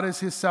 God is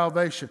his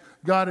salvation,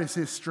 God is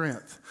his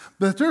strength,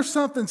 but there's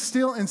something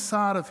still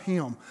inside of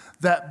him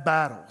that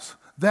battles,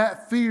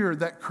 that fear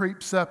that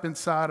creeps up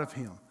inside of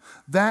him,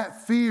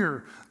 that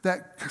fear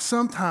that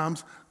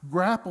sometimes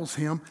grapples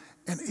him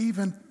and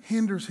even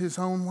hinders his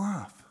own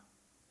life.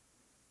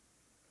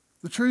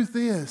 The truth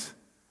is,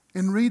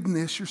 in reading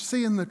this, you're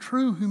seeing the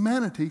true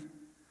humanity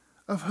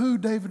of who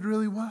David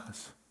really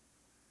was.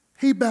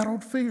 He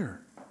battled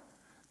fear,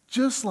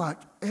 just like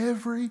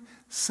every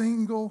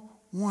single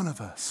one of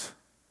us,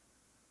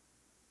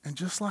 and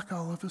just like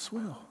all of us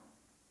will.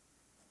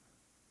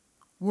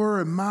 We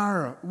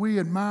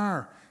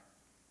admire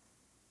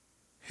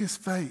his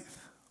faith.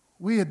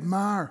 We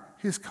admire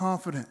his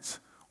confidence.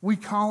 We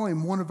call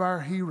him one of our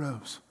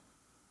heroes.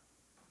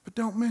 But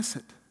don't miss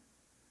it.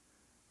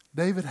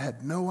 David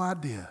had no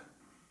idea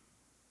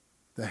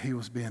that he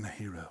was being a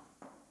hero.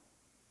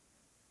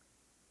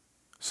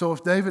 So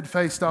if David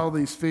faced all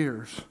these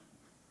fears,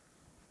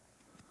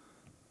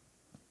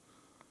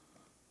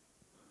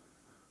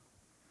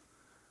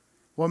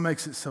 what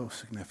makes it so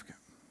significant?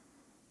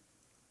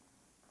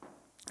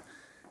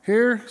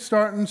 Here,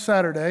 starting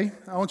Saturday,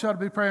 I want y'all to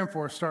be praying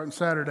for us starting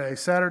Saturday.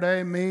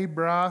 Saturday, me,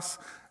 Bryce,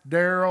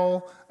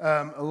 Daryl,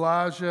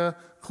 Elijah,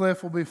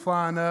 Cliff will be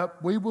flying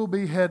up. We will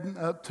be heading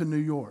up to New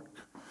York.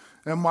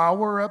 And while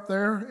we're up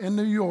there in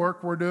New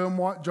York, we're doing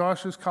what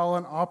Josh is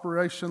calling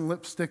Operation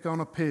Lipstick on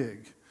a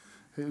Pig.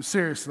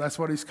 Seriously, that's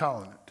what he's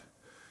calling it.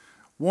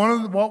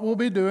 What we'll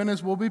be doing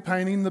is we'll be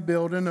painting the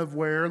building of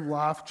where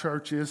Life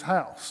Church is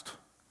housed.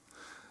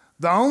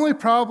 The only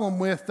problem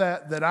with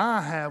that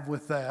I have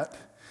with that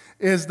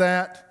is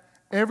that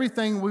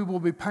everything we will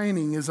be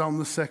painting is on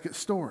the second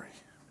story.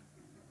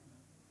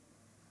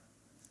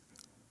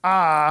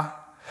 I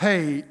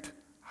hate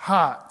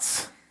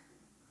heights.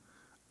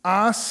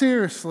 I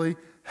seriously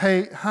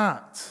hate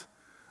heights.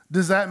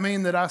 Does that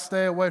mean that I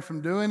stay away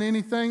from doing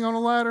anything on a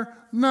ladder?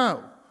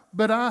 No,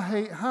 but I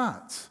hate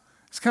heights.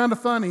 It's kind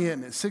of funny,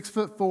 isn't it?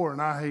 6'4"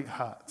 and I hate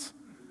heights.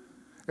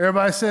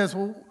 Everybody says,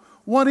 well,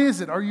 what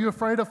is it? Are you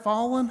afraid of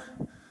falling?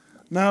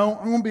 No,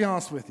 I'm going to be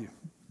honest with you.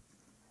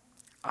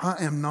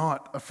 I am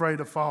not afraid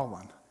of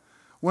falling.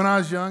 When I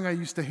was young, I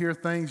used to hear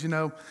things,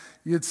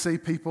 you'd see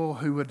people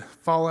who would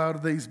fall out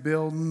of these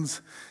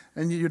buildings,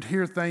 and you'd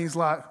hear things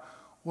like,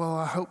 well,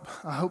 I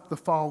hope the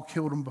fall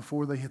killed them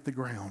before they hit the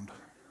ground.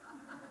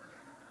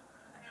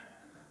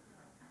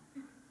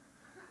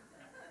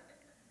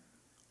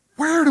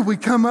 Where do we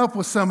come up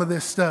with some of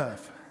this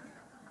stuff?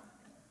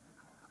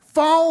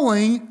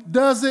 Falling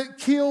doesn't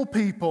kill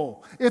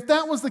people. If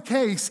that was the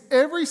case,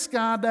 every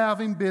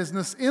skydiving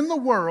business in the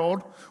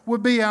world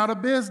would be out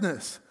of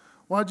business.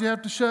 Why'd you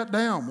have to shut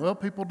down? Well,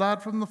 people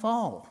died from the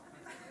fall.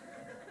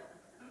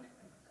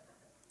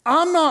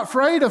 I'm not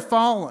afraid of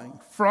falling.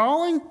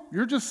 Falling,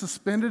 you're just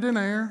suspended in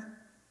air.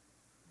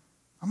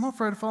 I'm not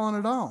afraid of falling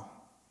at all.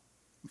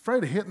 I'm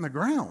afraid of hitting the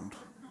ground.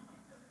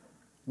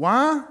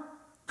 Why?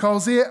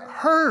 Because it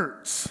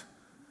hurts.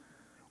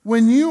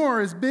 When you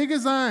are as big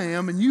as I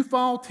am and you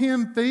fall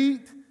 10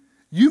 feet,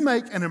 you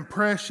make an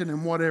impression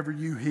in whatever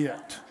you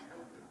hit.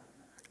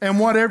 And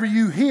whatever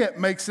you hit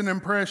makes an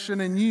impression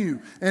in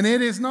you. And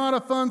it is not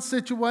a fun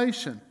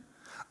situation.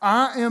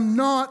 I am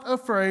not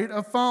afraid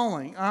of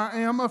falling.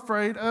 I am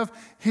afraid of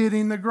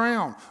hitting the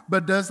ground.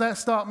 But does that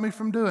stop me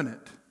from doing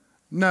it?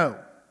 No.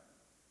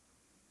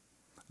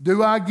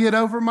 Do I get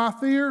over my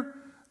fear?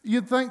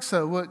 You'd think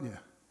so, wouldn't you?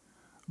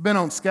 Been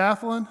on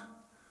scaffolding.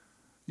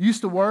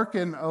 Used to work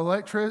in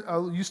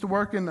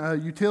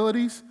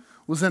utilities.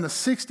 Was in a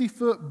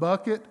 60-foot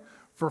bucket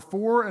for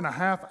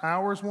 4.5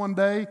 hours one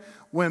day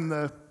when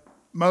the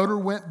motor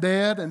went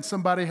dead and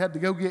somebody had to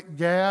go get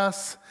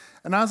gas.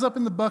 And I was up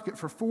in the bucket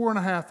for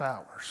 4.5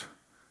 hours.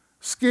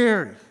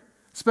 Scary,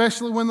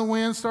 especially when the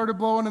wind started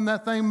blowing and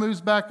that thing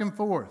moves back and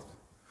forth.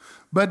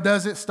 But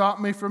does it stop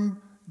me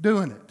from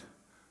doing it?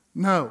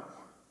 No.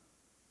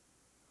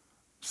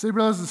 See,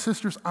 brothers and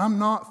sisters, I'm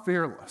not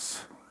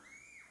fearless.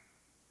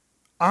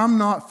 I'm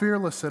not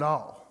fearless at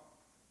all.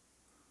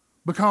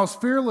 Because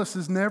fearless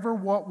is never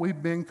what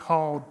we've been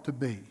called to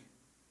be.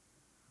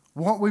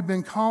 What we've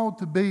been called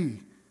to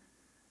be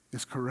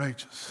is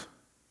courageous.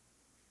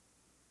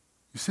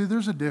 You see,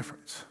 there's a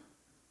difference.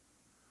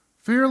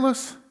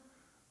 Fearless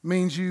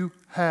means you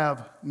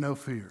have no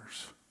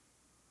fears.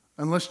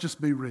 And let's just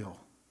be real.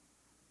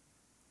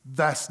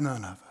 That's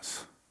none of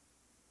us.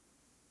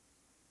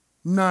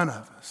 None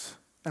of us.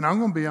 And I'm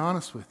going to be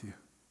honest with you.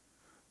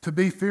 To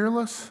be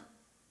fearless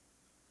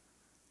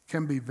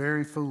can be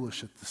very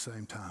foolish at the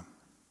same time.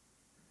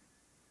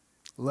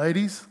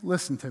 Ladies,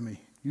 listen to me.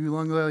 You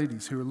young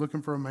ladies who are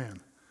looking for a man.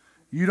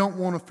 You don't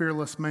want a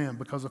fearless man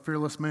because a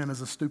fearless man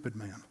is a stupid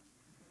man.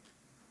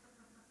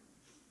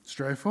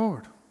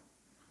 Straightforward.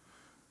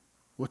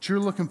 What you're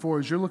looking for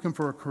is you're looking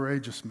for a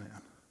courageous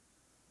man.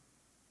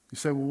 You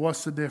say, well,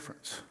 what's the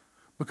difference?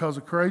 Because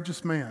a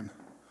courageous man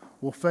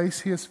will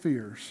face his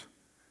fears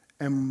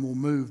and will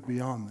move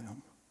beyond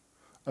them.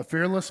 A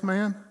fearless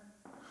man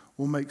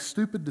will make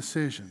stupid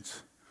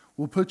decisions,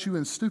 will put you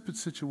in stupid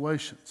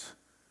situations.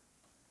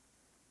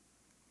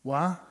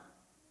 Why?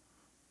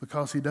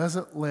 Because he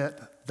doesn't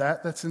let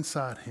that's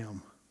inside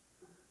him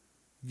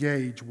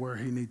gauge where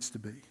he needs to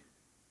be.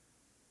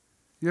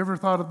 You ever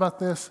thought about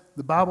this?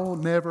 The Bible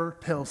never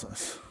tells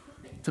us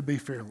to be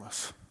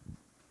fearless.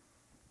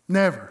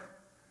 Never.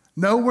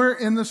 Nowhere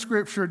in the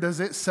scripture does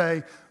it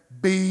say,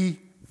 be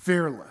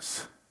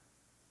fearless.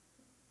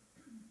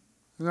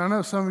 And I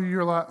know some of you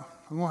are like,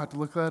 I'm going to have to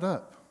look that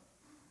up.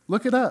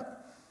 Look it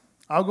up.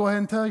 I'll go ahead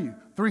and tell you.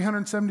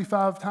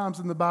 375 times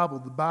in the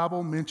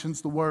Bible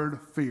mentions the word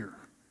fear.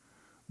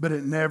 But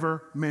it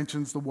never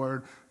mentions the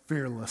word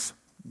fearless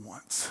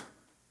once.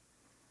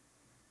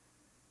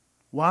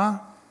 Why?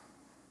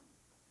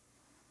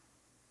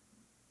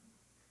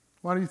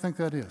 Why do you think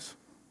that is?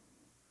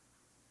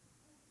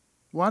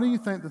 Why do you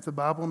think that the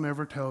Bible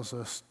never tells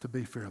us to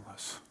be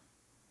fearless?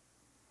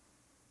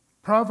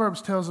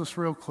 Proverbs tells us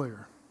real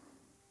clear.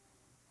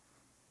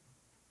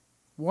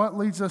 What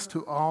leads us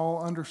to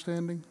all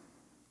understanding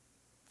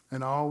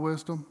and all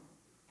wisdom?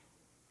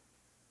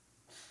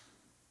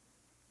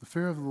 The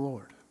fear of the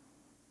Lord.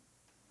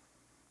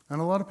 And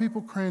a lot of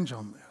people cringe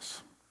on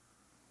this.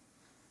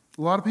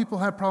 A lot of people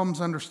have problems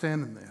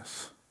understanding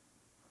this.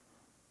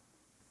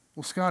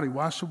 Well, Scotty,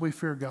 why should we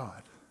fear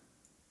God?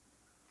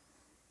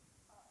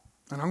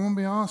 And I'm going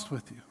to be honest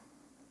with you.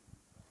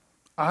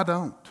 I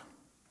don't.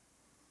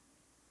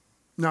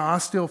 Now, I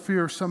still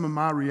fear some of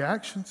my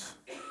reactions.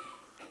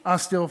 I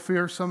still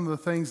fear some of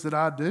the things that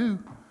I do.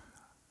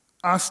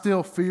 I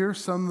still fear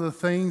some of the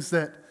things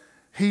that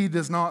he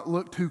does not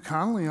look too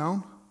kindly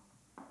on.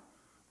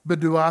 But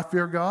do I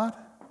fear God?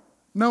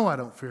 No, I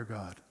don't fear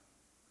God.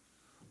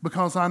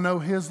 Because I know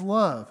his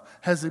love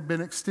has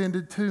been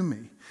extended to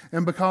me.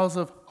 And because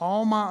of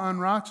all my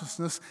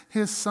unrighteousness,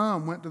 his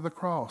son went to the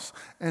cross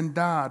and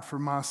died for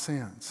my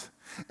sins.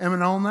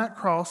 And on that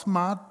cross,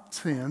 my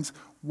sins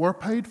were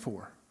paid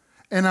for.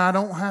 And I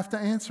don't have to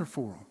answer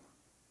for them.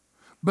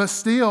 But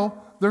still,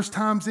 there's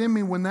times in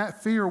me when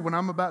that fear, when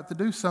I'm about to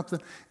do something,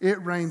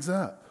 it reigns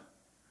up.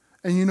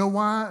 And you know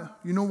why?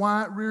 You know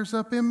why it rears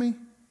up in me?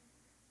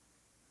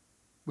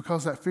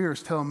 Because that fear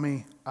is telling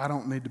me I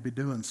don't need to be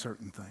doing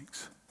certain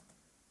things.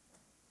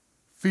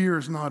 Fear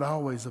is not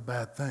always a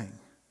bad thing.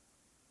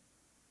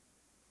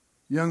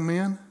 Young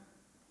men,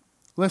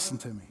 listen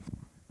to me.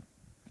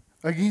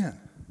 Again,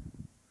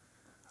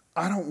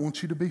 I don't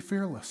want you to be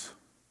fearless.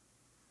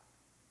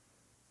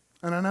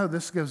 And I know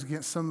this goes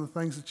against some of the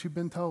things that you've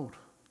been told.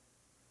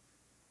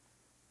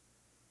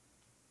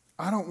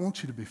 I don't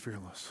want you to be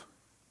fearless.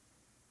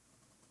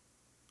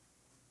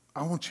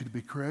 I want you to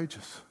be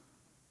courageous.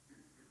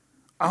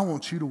 I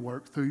want you to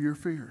work through your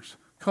fears.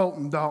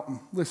 Colton, Dalton,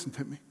 listen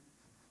to me.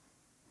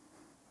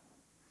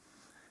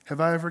 Have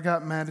I ever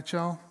got mad at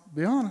y'all?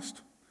 Be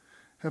honest.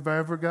 Have I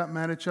ever got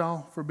mad at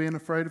y'all for being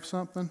afraid of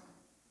something?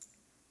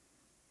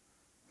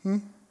 Yeah,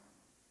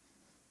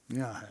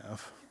 I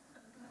have.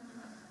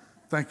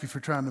 Thank you for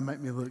trying to make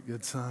me look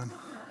good, son.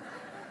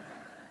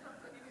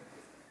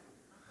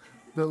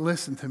 But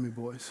listen to me,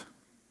 boys.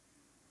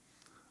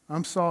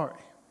 I'm sorry.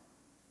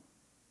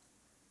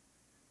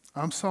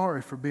 I'm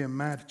sorry for being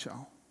mad at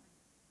y'all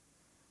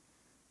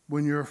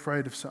when you're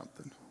afraid of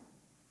something.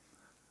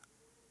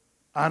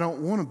 I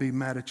don't want to be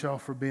mad at y'all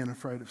for being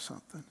afraid of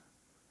something.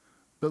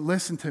 But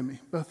listen to me.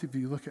 Both of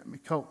you, look at me.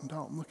 Colton,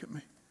 Dalton, look at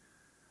me.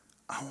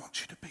 I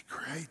want you to be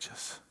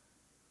courageous.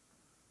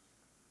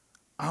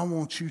 I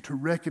want you to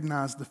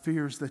recognize the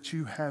fears that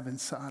you have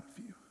inside of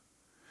you.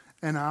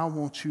 And I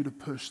want you to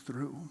push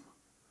through them.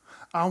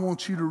 I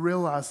want you to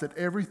realize that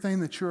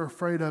everything that you're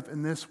afraid of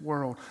in this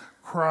world,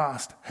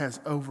 Christ has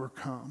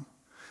overcome.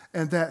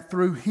 And that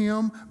through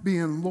him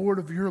being Lord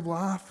of your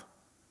life,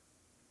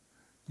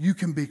 you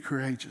can be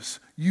courageous.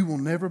 You will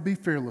never be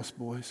fearless,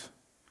 boys.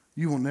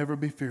 You will never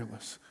be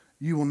fearless.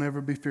 You will never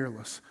be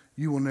fearless.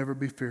 You will never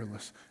be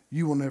fearless.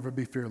 You will never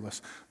be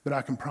fearless. But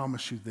I can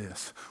promise you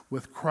this.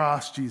 With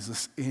Christ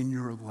Jesus in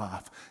your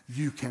life,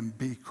 you can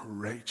be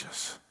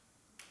courageous.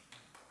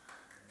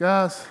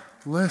 Guys,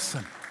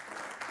 listen.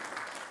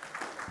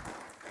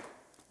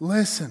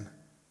 Listen.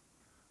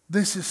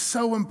 This is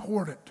so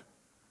important.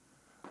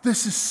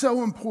 This is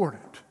so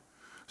important,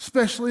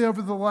 especially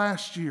over the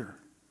last year.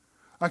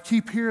 I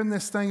keep hearing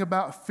this thing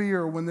about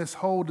fear when this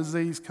whole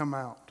disease come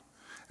out.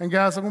 And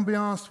guys, I'm going to be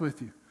honest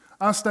with you.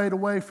 I stayed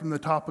away from the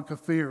topic of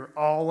fear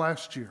all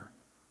last year.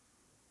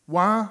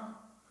 Why?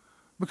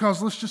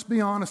 Because let's just be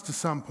honest to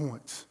some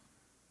points.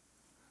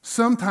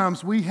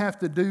 Sometimes we have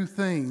to do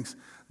things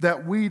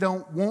that we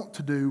don't want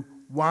to do.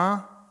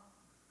 Why?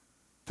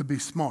 To be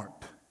smart.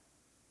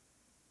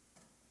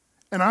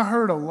 And I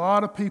heard a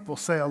lot of people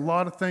say a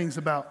lot of things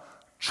about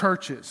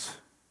churches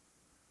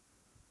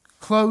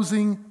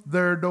closing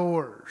their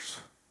doors.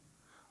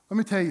 Let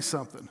me tell you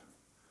something.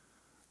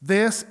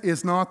 This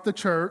is not the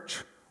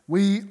church.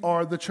 We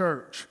are the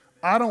church.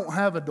 I don't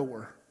have a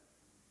door.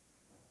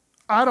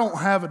 I don't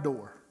have a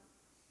door.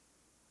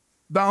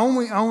 The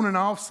only on and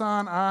off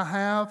sign I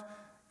have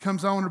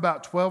comes on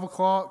about 12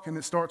 o'clock and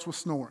it starts with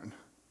snoring.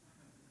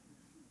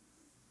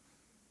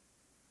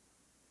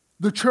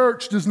 The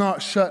church does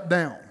not shut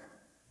down.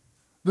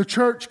 The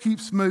church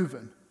keeps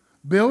moving.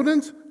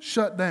 Buildings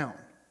shut down.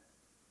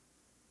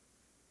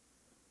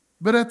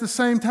 But at the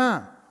same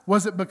time,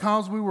 was it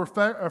because we were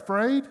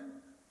afraid?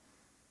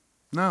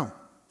 No.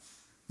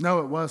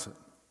 No, it wasn't.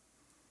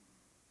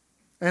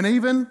 And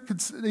even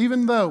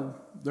though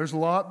there's a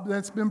lot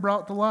that's been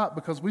brought to light,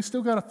 because we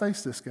still got to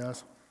face this,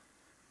 guys,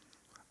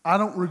 I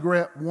don't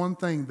regret one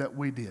thing that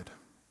we did.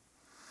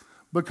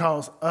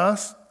 Because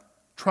us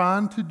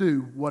trying to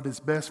do what is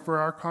best for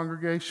our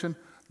congregation,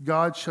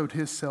 God showed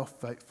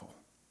Himself faithful.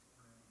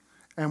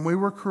 And we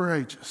were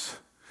courageous.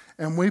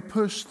 And we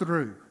pushed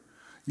through.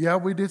 Yeah,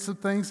 we did some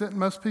things that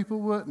most people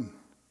wouldn't.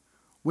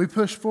 We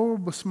pushed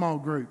forward with small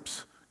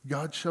groups.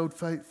 God showed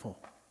faithful.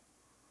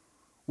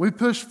 We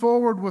pushed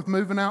forward with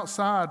moving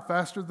outside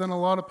faster than a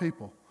lot of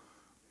people.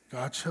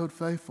 God showed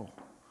faithful.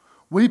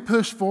 We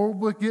pushed forward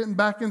with getting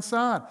back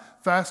inside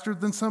faster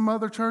than some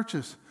other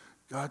churches.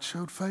 God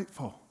showed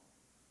faithful.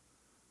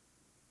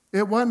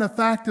 It wasn't a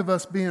fact of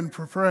us being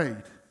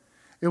afraid.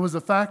 It was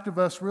a fact of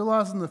us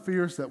realizing the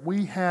fears that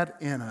we had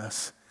in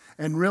us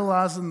and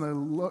realizing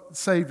the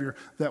Savior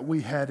that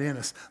we had in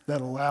us that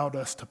allowed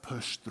us to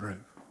push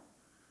through.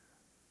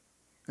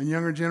 And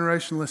younger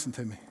generation, listen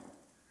to me.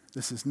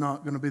 This is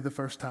not going to be the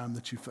first time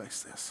that you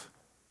face this.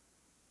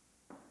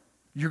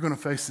 You're going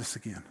to face this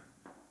again.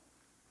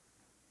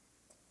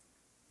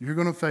 You're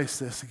going to face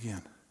this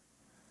again.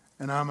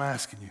 And I'm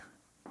asking you,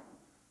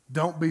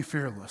 don't be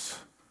fearless,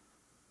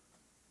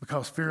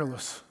 because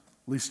fearless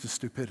leads to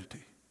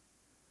stupidity.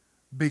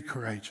 Be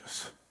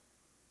courageous.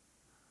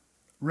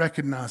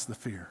 Recognize the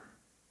fear.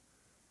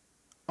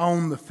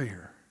 Own the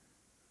fear.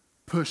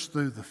 Push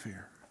through the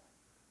fear.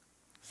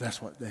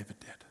 That's what David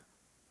did.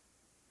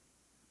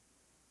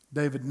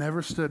 David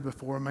never stood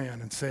before a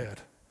man and said,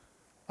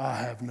 I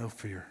have no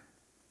fear.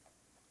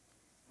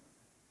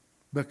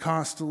 But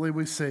constantly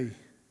we see,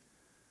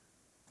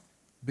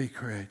 be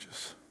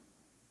courageous.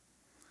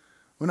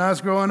 When I was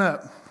growing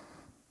up,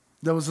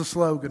 there was a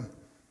slogan.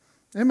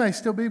 It may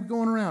still be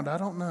going around, I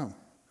don't know.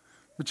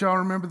 But y'all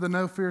remember the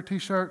No Fear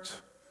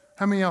t-shirts?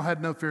 How many of y'all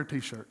had No Fear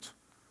t-shirts?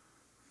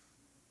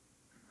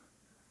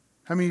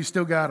 How many of you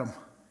still got them?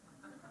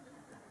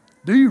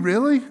 Do you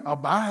really? I'll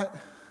buy it.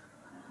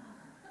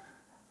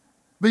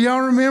 But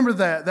y'all remember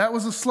that. That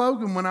was a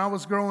slogan when I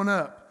was growing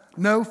up.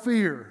 No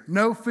fear,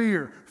 no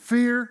fear,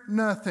 fear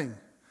nothing.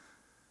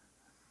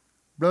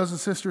 Brothers and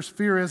sisters,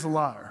 fear is a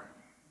liar.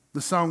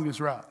 The song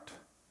is right.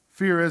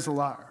 Fear is a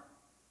liar.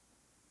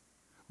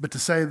 But to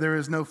say there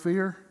is no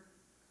fear,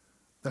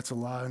 that's a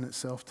lie in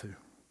itself too.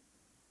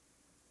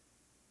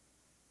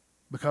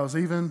 Because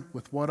even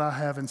with what I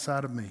have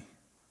inside of me,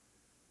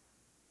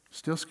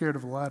 still scared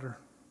of a ladder.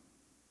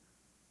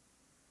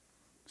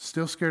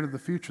 Still scared of the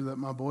future that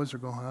my boys are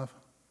going to have.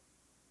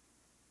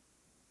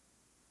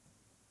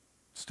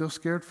 Still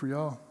scared for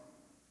y'all.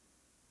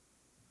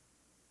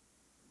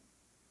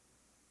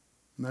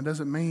 And that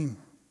doesn't mean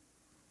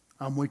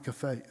I'm weak of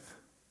faith.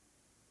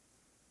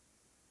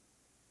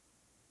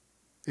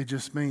 It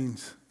just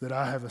means that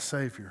I have a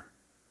Savior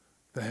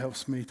that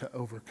helps me to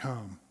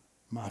overcome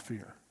my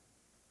fear.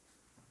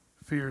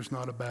 Fear is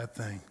not a bad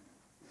thing.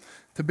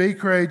 To be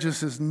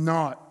courageous is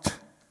not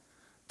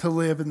to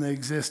live in the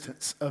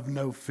existence of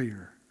no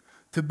fear.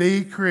 To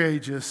be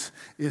courageous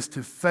is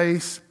to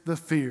face the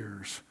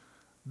fears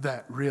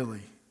that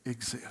really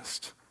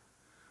exist.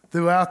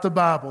 Throughout the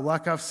Bible,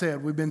 like I've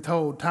said, we've been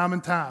told time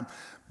and time,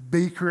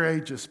 be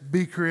courageous,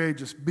 be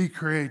courageous, be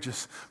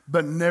courageous.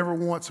 But never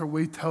once are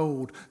we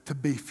told to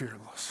be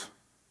fearless.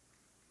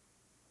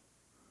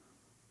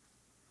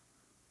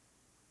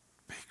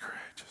 Be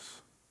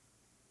courageous.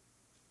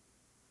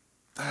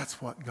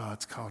 That's what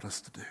God's called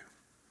us to do.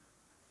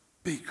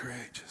 Be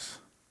courageous.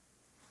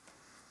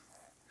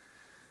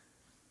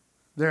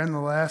 There in the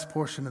last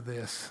portion of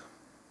this,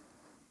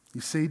 you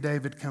see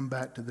David come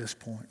back to this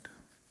point.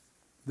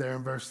 There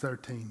in verse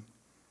 13.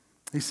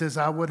 He says,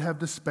 I would have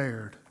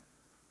despaired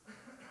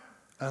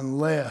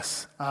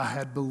unless I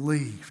had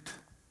believed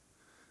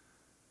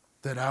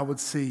that I would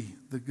see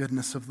the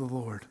goodness of the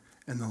Lord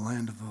in the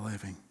land of the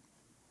living.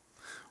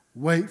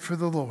 Wait for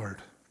the Lord.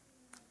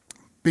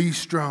 Be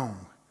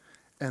strong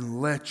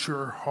and let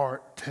your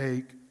heart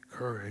take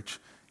courage.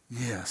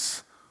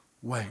 Yes,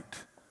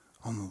 wait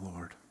on the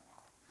Lord.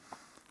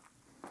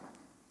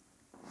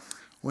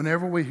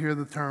 Whenever we hear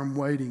the term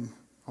waiting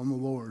on the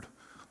Lord,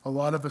 a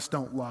lot of us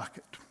don't like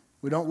it.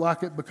 We don't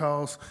like it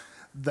because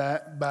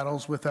that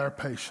battles with our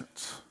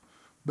patience.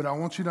 But I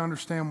want you to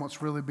understand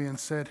what's really being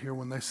said here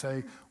when they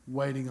say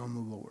waiting on the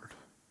Lord.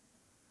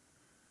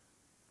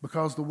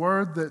 Because the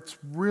word that's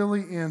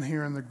really in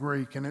here in the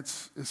Greek, and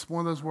it's one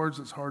of those words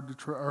that's hard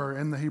to, or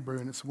in the Hebrew,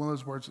 and it's one of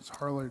those words that's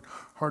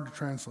hard to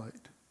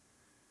translate,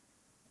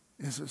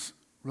 is this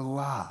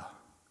rely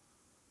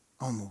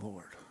on the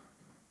Lord.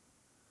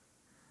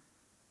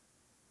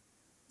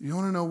 You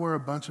want to know where a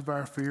bunch of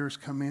our fears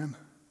come in?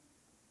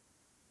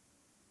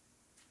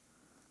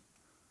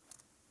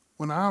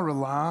 When I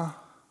rely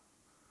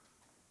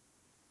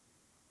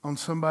on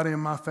somebody in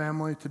my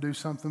family to do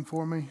something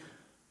for me,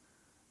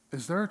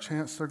 is there a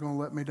chance they're going to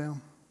let me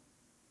down?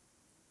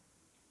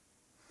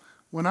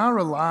 When I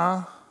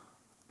rely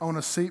on a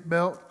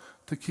seatbelt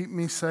to keep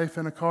me safe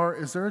in a car,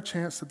 is there a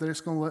chance that they're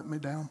just going to let me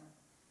down?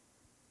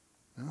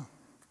 No.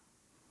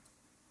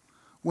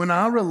 When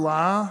I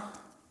rely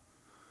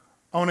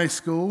on a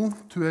school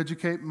to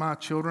educate my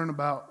children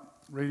about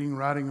reading,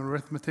 writing, and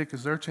arithmetic,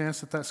 is there a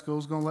chance that that school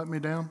is going to let me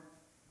down?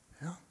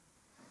 Yeah.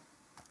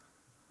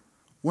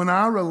 When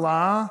I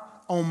rely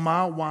on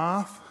my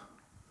wife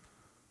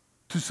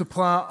to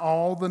supply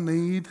all the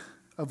need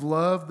of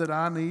love that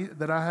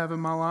I have in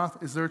my life,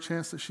 is there a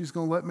chance that she's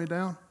going to let me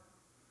down?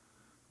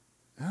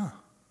 Yeah.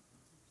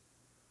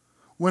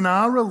 When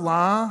I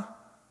rely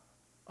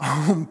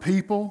on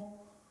people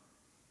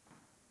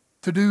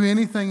to do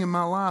anything in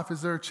my life,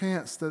 is there a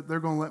chance that they're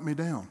going to let me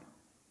down?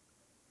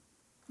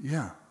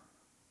 Yeah.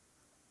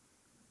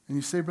 And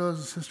you see, brothers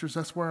and sisters,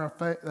 that's where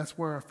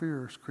our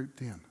fears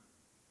creeped in.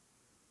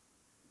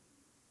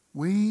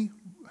 We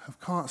have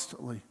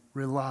constantly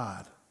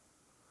relied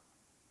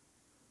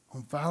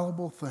on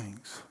fallible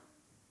things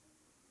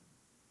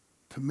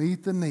to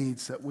meet the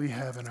needs that we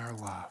have in our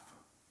life.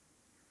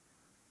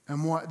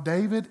 And what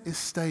David is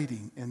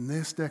stating in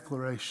this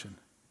declaration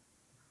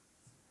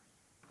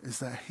is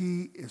that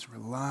he is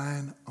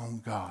relying on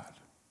God.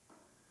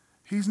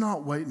 He's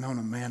not waiting on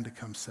a man to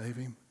come save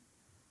him.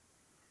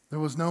 There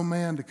was no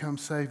man to come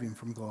save him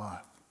from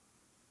Goliath.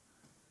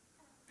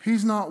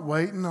 He's not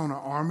waiting on an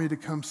army to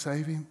come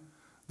save him.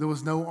 There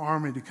was no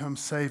army to come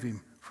save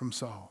him from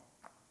Saul.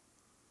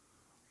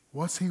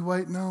 What's he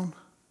waiting on?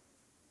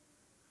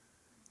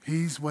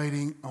 He's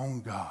waiting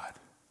on God.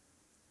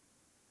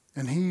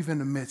 And he even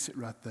admits it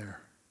right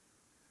there.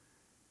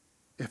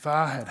 If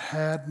I had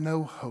had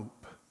no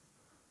hope,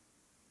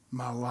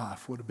 my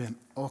life would have been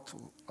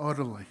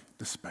utterly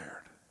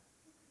despaired.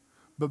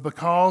 But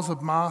because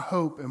of my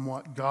hope in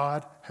what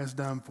God has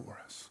done for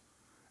us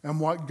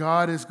and what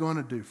God is going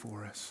to do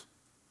for us,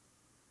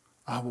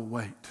 I will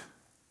wait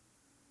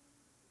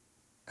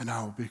and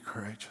I will be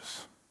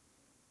courageous.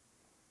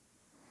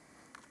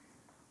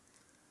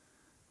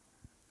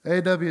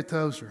 A.W.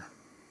 Tozer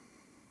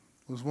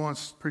was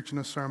once preaching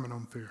a sermon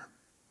on fear,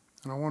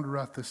 and I wanted to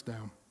write this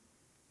down.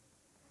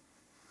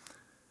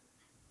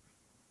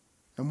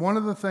 And one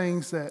of the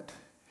things that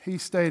he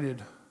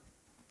stated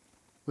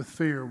with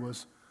fear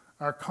was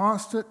our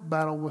constant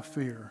battle with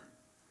fear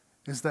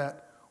is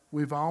that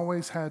we've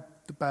always had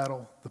to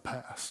battle the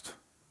past.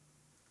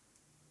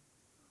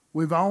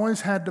 We've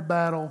always had to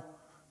battle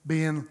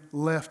being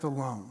left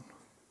alone.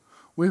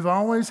 We've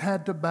always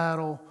had to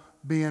battle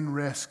being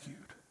rescued.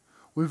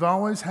 We've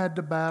always had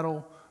to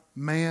battle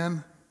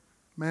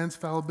man's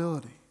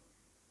fallibility.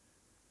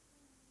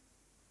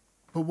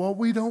 But what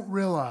we don't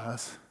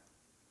realize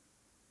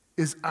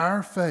is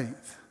our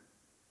faith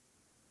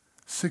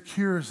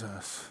secures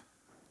us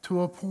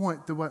to a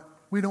point that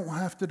we don't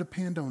have to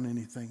depend on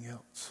anything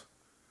else.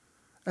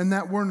 And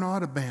that we're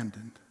not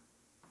abandoned.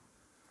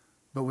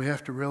 But we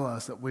have to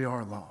realize that we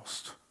are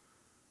lost.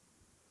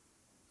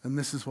 And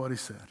this is what he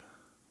said.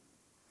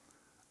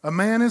 A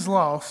man is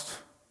lost,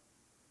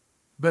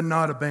 but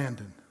not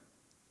abandoned.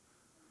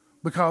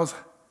 Because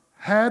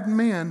had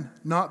men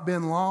not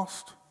been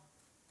lost,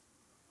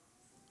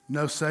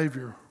 no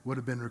Savior would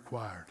have been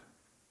required.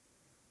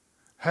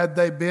 Had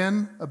they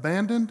been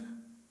abandoned,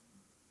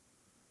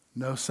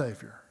 no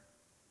Savior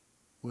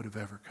would have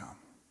ever come.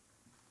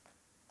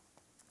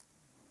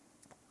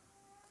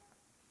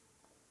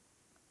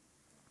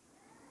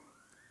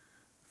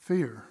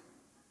 Fear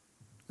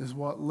is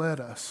what led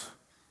us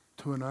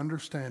to an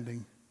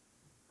understanding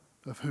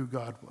of who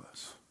God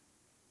was.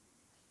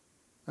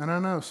 And I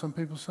know some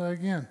people say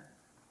again,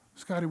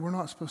 Scotty, we're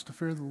not supposed to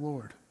fear the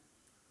Lord.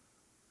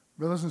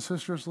 Brothers and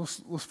sisters,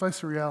 let's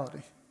face the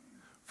reality.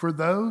 For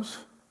those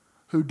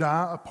who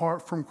die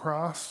apart from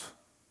Christ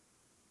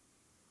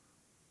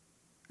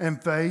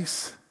and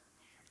face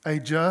a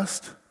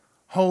just,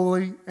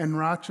 holy, and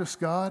righteous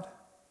God,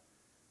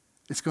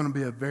 it's going to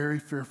be a very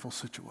fearful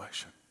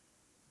situation.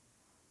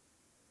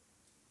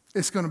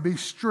 It's going to be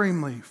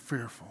extremely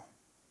fearful.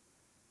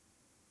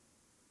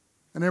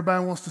 And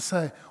everybody wants to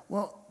say,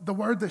 well, the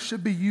word that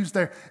should be used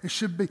there, it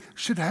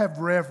should have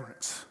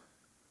reverence.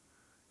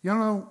 You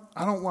know,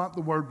 I don't like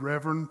the word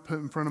reverend put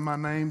in front of my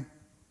name.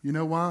 You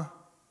know why?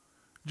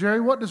 Jerry,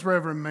 what does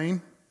reverend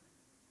mean?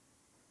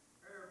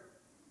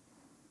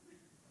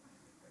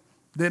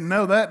 Didn't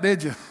know that,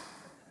 did you?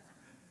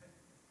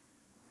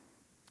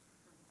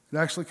 It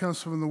actually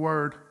comes from the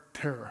word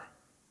terror.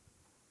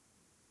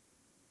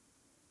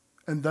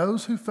 And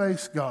those who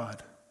face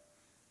God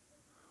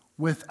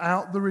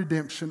without the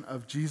redemption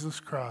of Jesus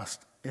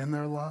Christ in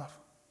their life,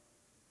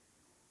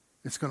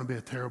 it's going to be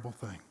a terrible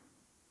thing.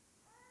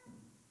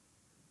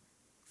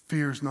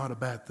 Fear is not a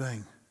bad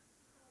thing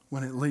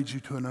when it leads you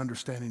to an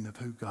understanding of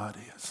who God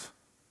is.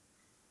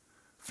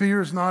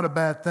 Fear is not a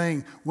bad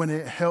thing when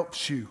it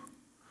helps you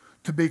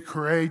to be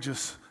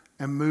courageous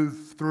and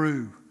move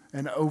through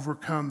and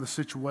overcome the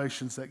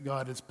situations that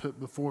God has put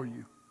before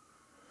you.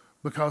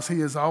 Because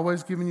He has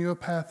always given you a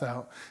path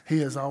out. He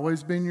has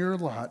always been your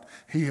light.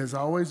 He has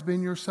always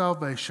been your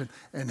salvation.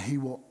 And He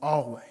will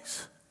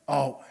always,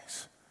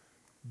 always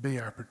be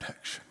our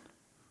protection.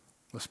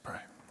 Let's pray.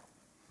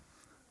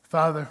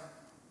 Father,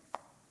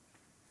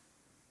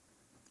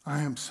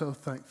 I am so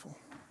thankful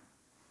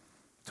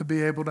to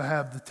be able to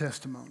have the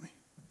testimony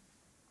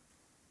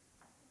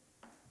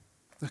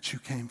that you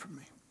came for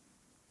me.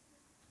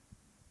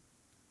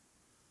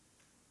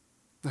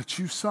 That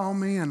you saw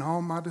me in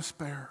all my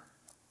despair.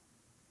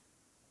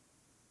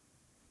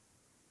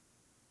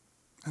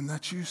 And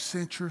that you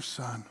sent your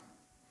Son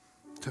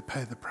to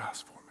pay the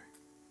price for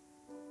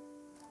me.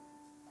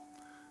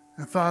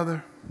 And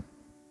Father,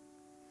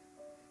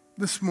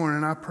 this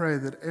morning I pray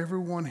that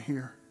everyone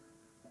here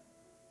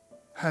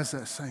has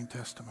that same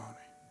testimony.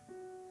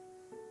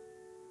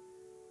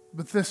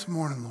 But this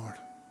morning, Lord,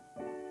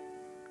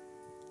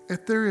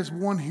 if there is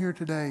one here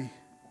today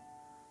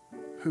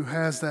who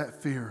has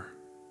that fear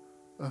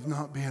of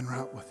not being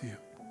right with you,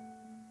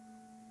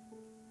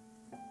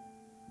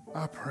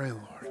 I pray,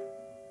 Lord,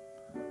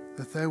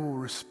 that they will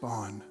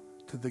respond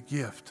to the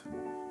gift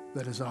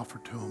that is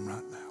offered to them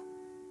right now.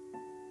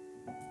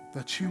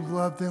 That you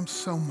love them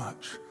so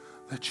much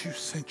that you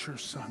sent your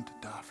Son to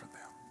die for them.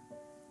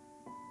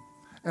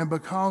 And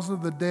because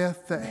of the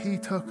death that He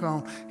took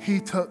on, He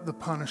took the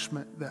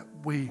punishment that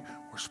we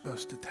were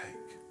supposed to take.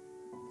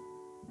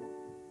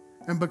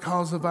 And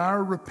because of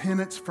our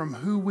repentance from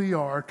who we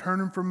are,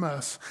 turning from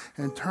us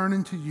and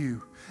turning to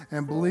you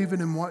and believing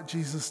in what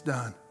Jesus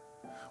done,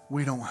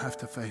 we don't have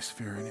to face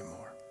fear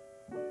anymore.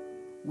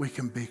 We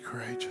can be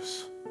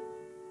courageous.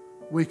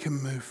 We can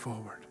move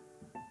forward.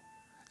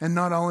 And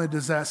not only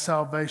does that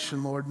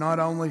salvation, Lord, not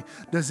only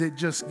does it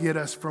just get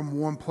us from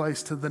one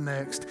place to the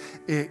next,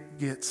 it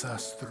gets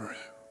us through.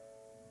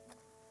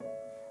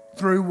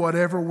 Through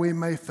whatever we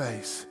may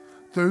face,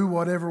 through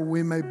whatever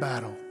we may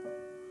battle.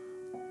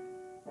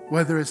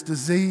 Whether it's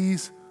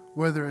disease,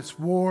 whether it's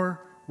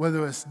war,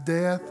 whether it's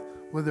death,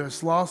 whether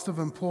it's loss of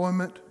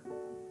employment,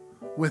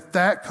 with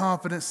that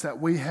confidence that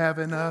we have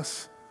in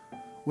us,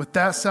 with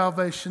that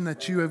salvation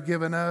that you have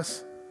given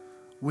us,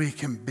 we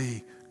can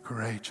be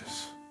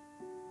courageous.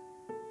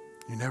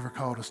 You never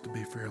called us to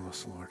be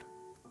fearless, Lord.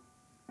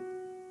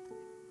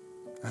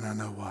 And I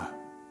know why.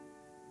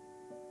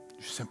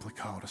 You simply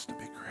called us to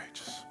be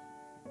courageous.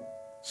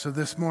 So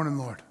this morning,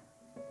 Lord,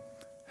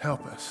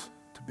 help us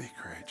to be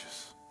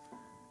courageous.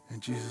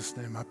 In Jesus'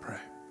 name I pray.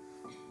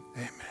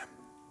 Amen.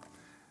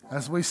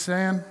 As we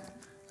stand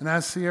and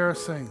as Sierra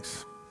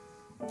sings,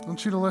 I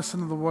want you to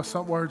listen to the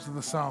words of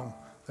the song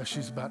that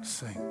she's about to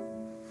sing.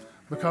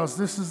 Because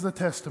this is the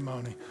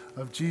testimony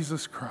of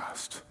Jesus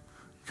Christ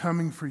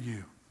coming for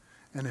you.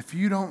 And if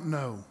you don't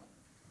know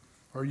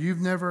or you've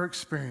never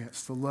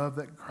experienced the love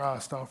that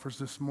Christ offers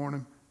this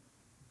morning,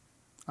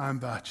 I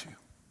invite you.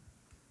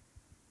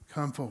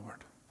 Come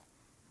forward.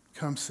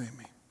 Come see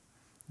me.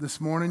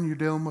 This morning you're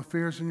dealing with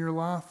fears in your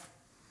life.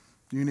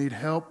 You need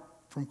help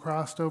from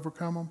Christ to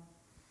overcome them.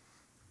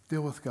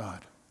 Deal with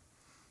God.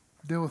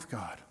 Deal with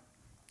God.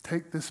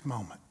 Take this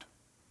moment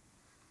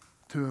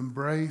to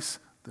embrace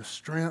the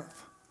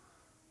strength,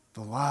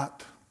 the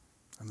light,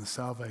 and the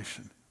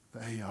salvation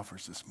that He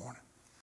offers this morning.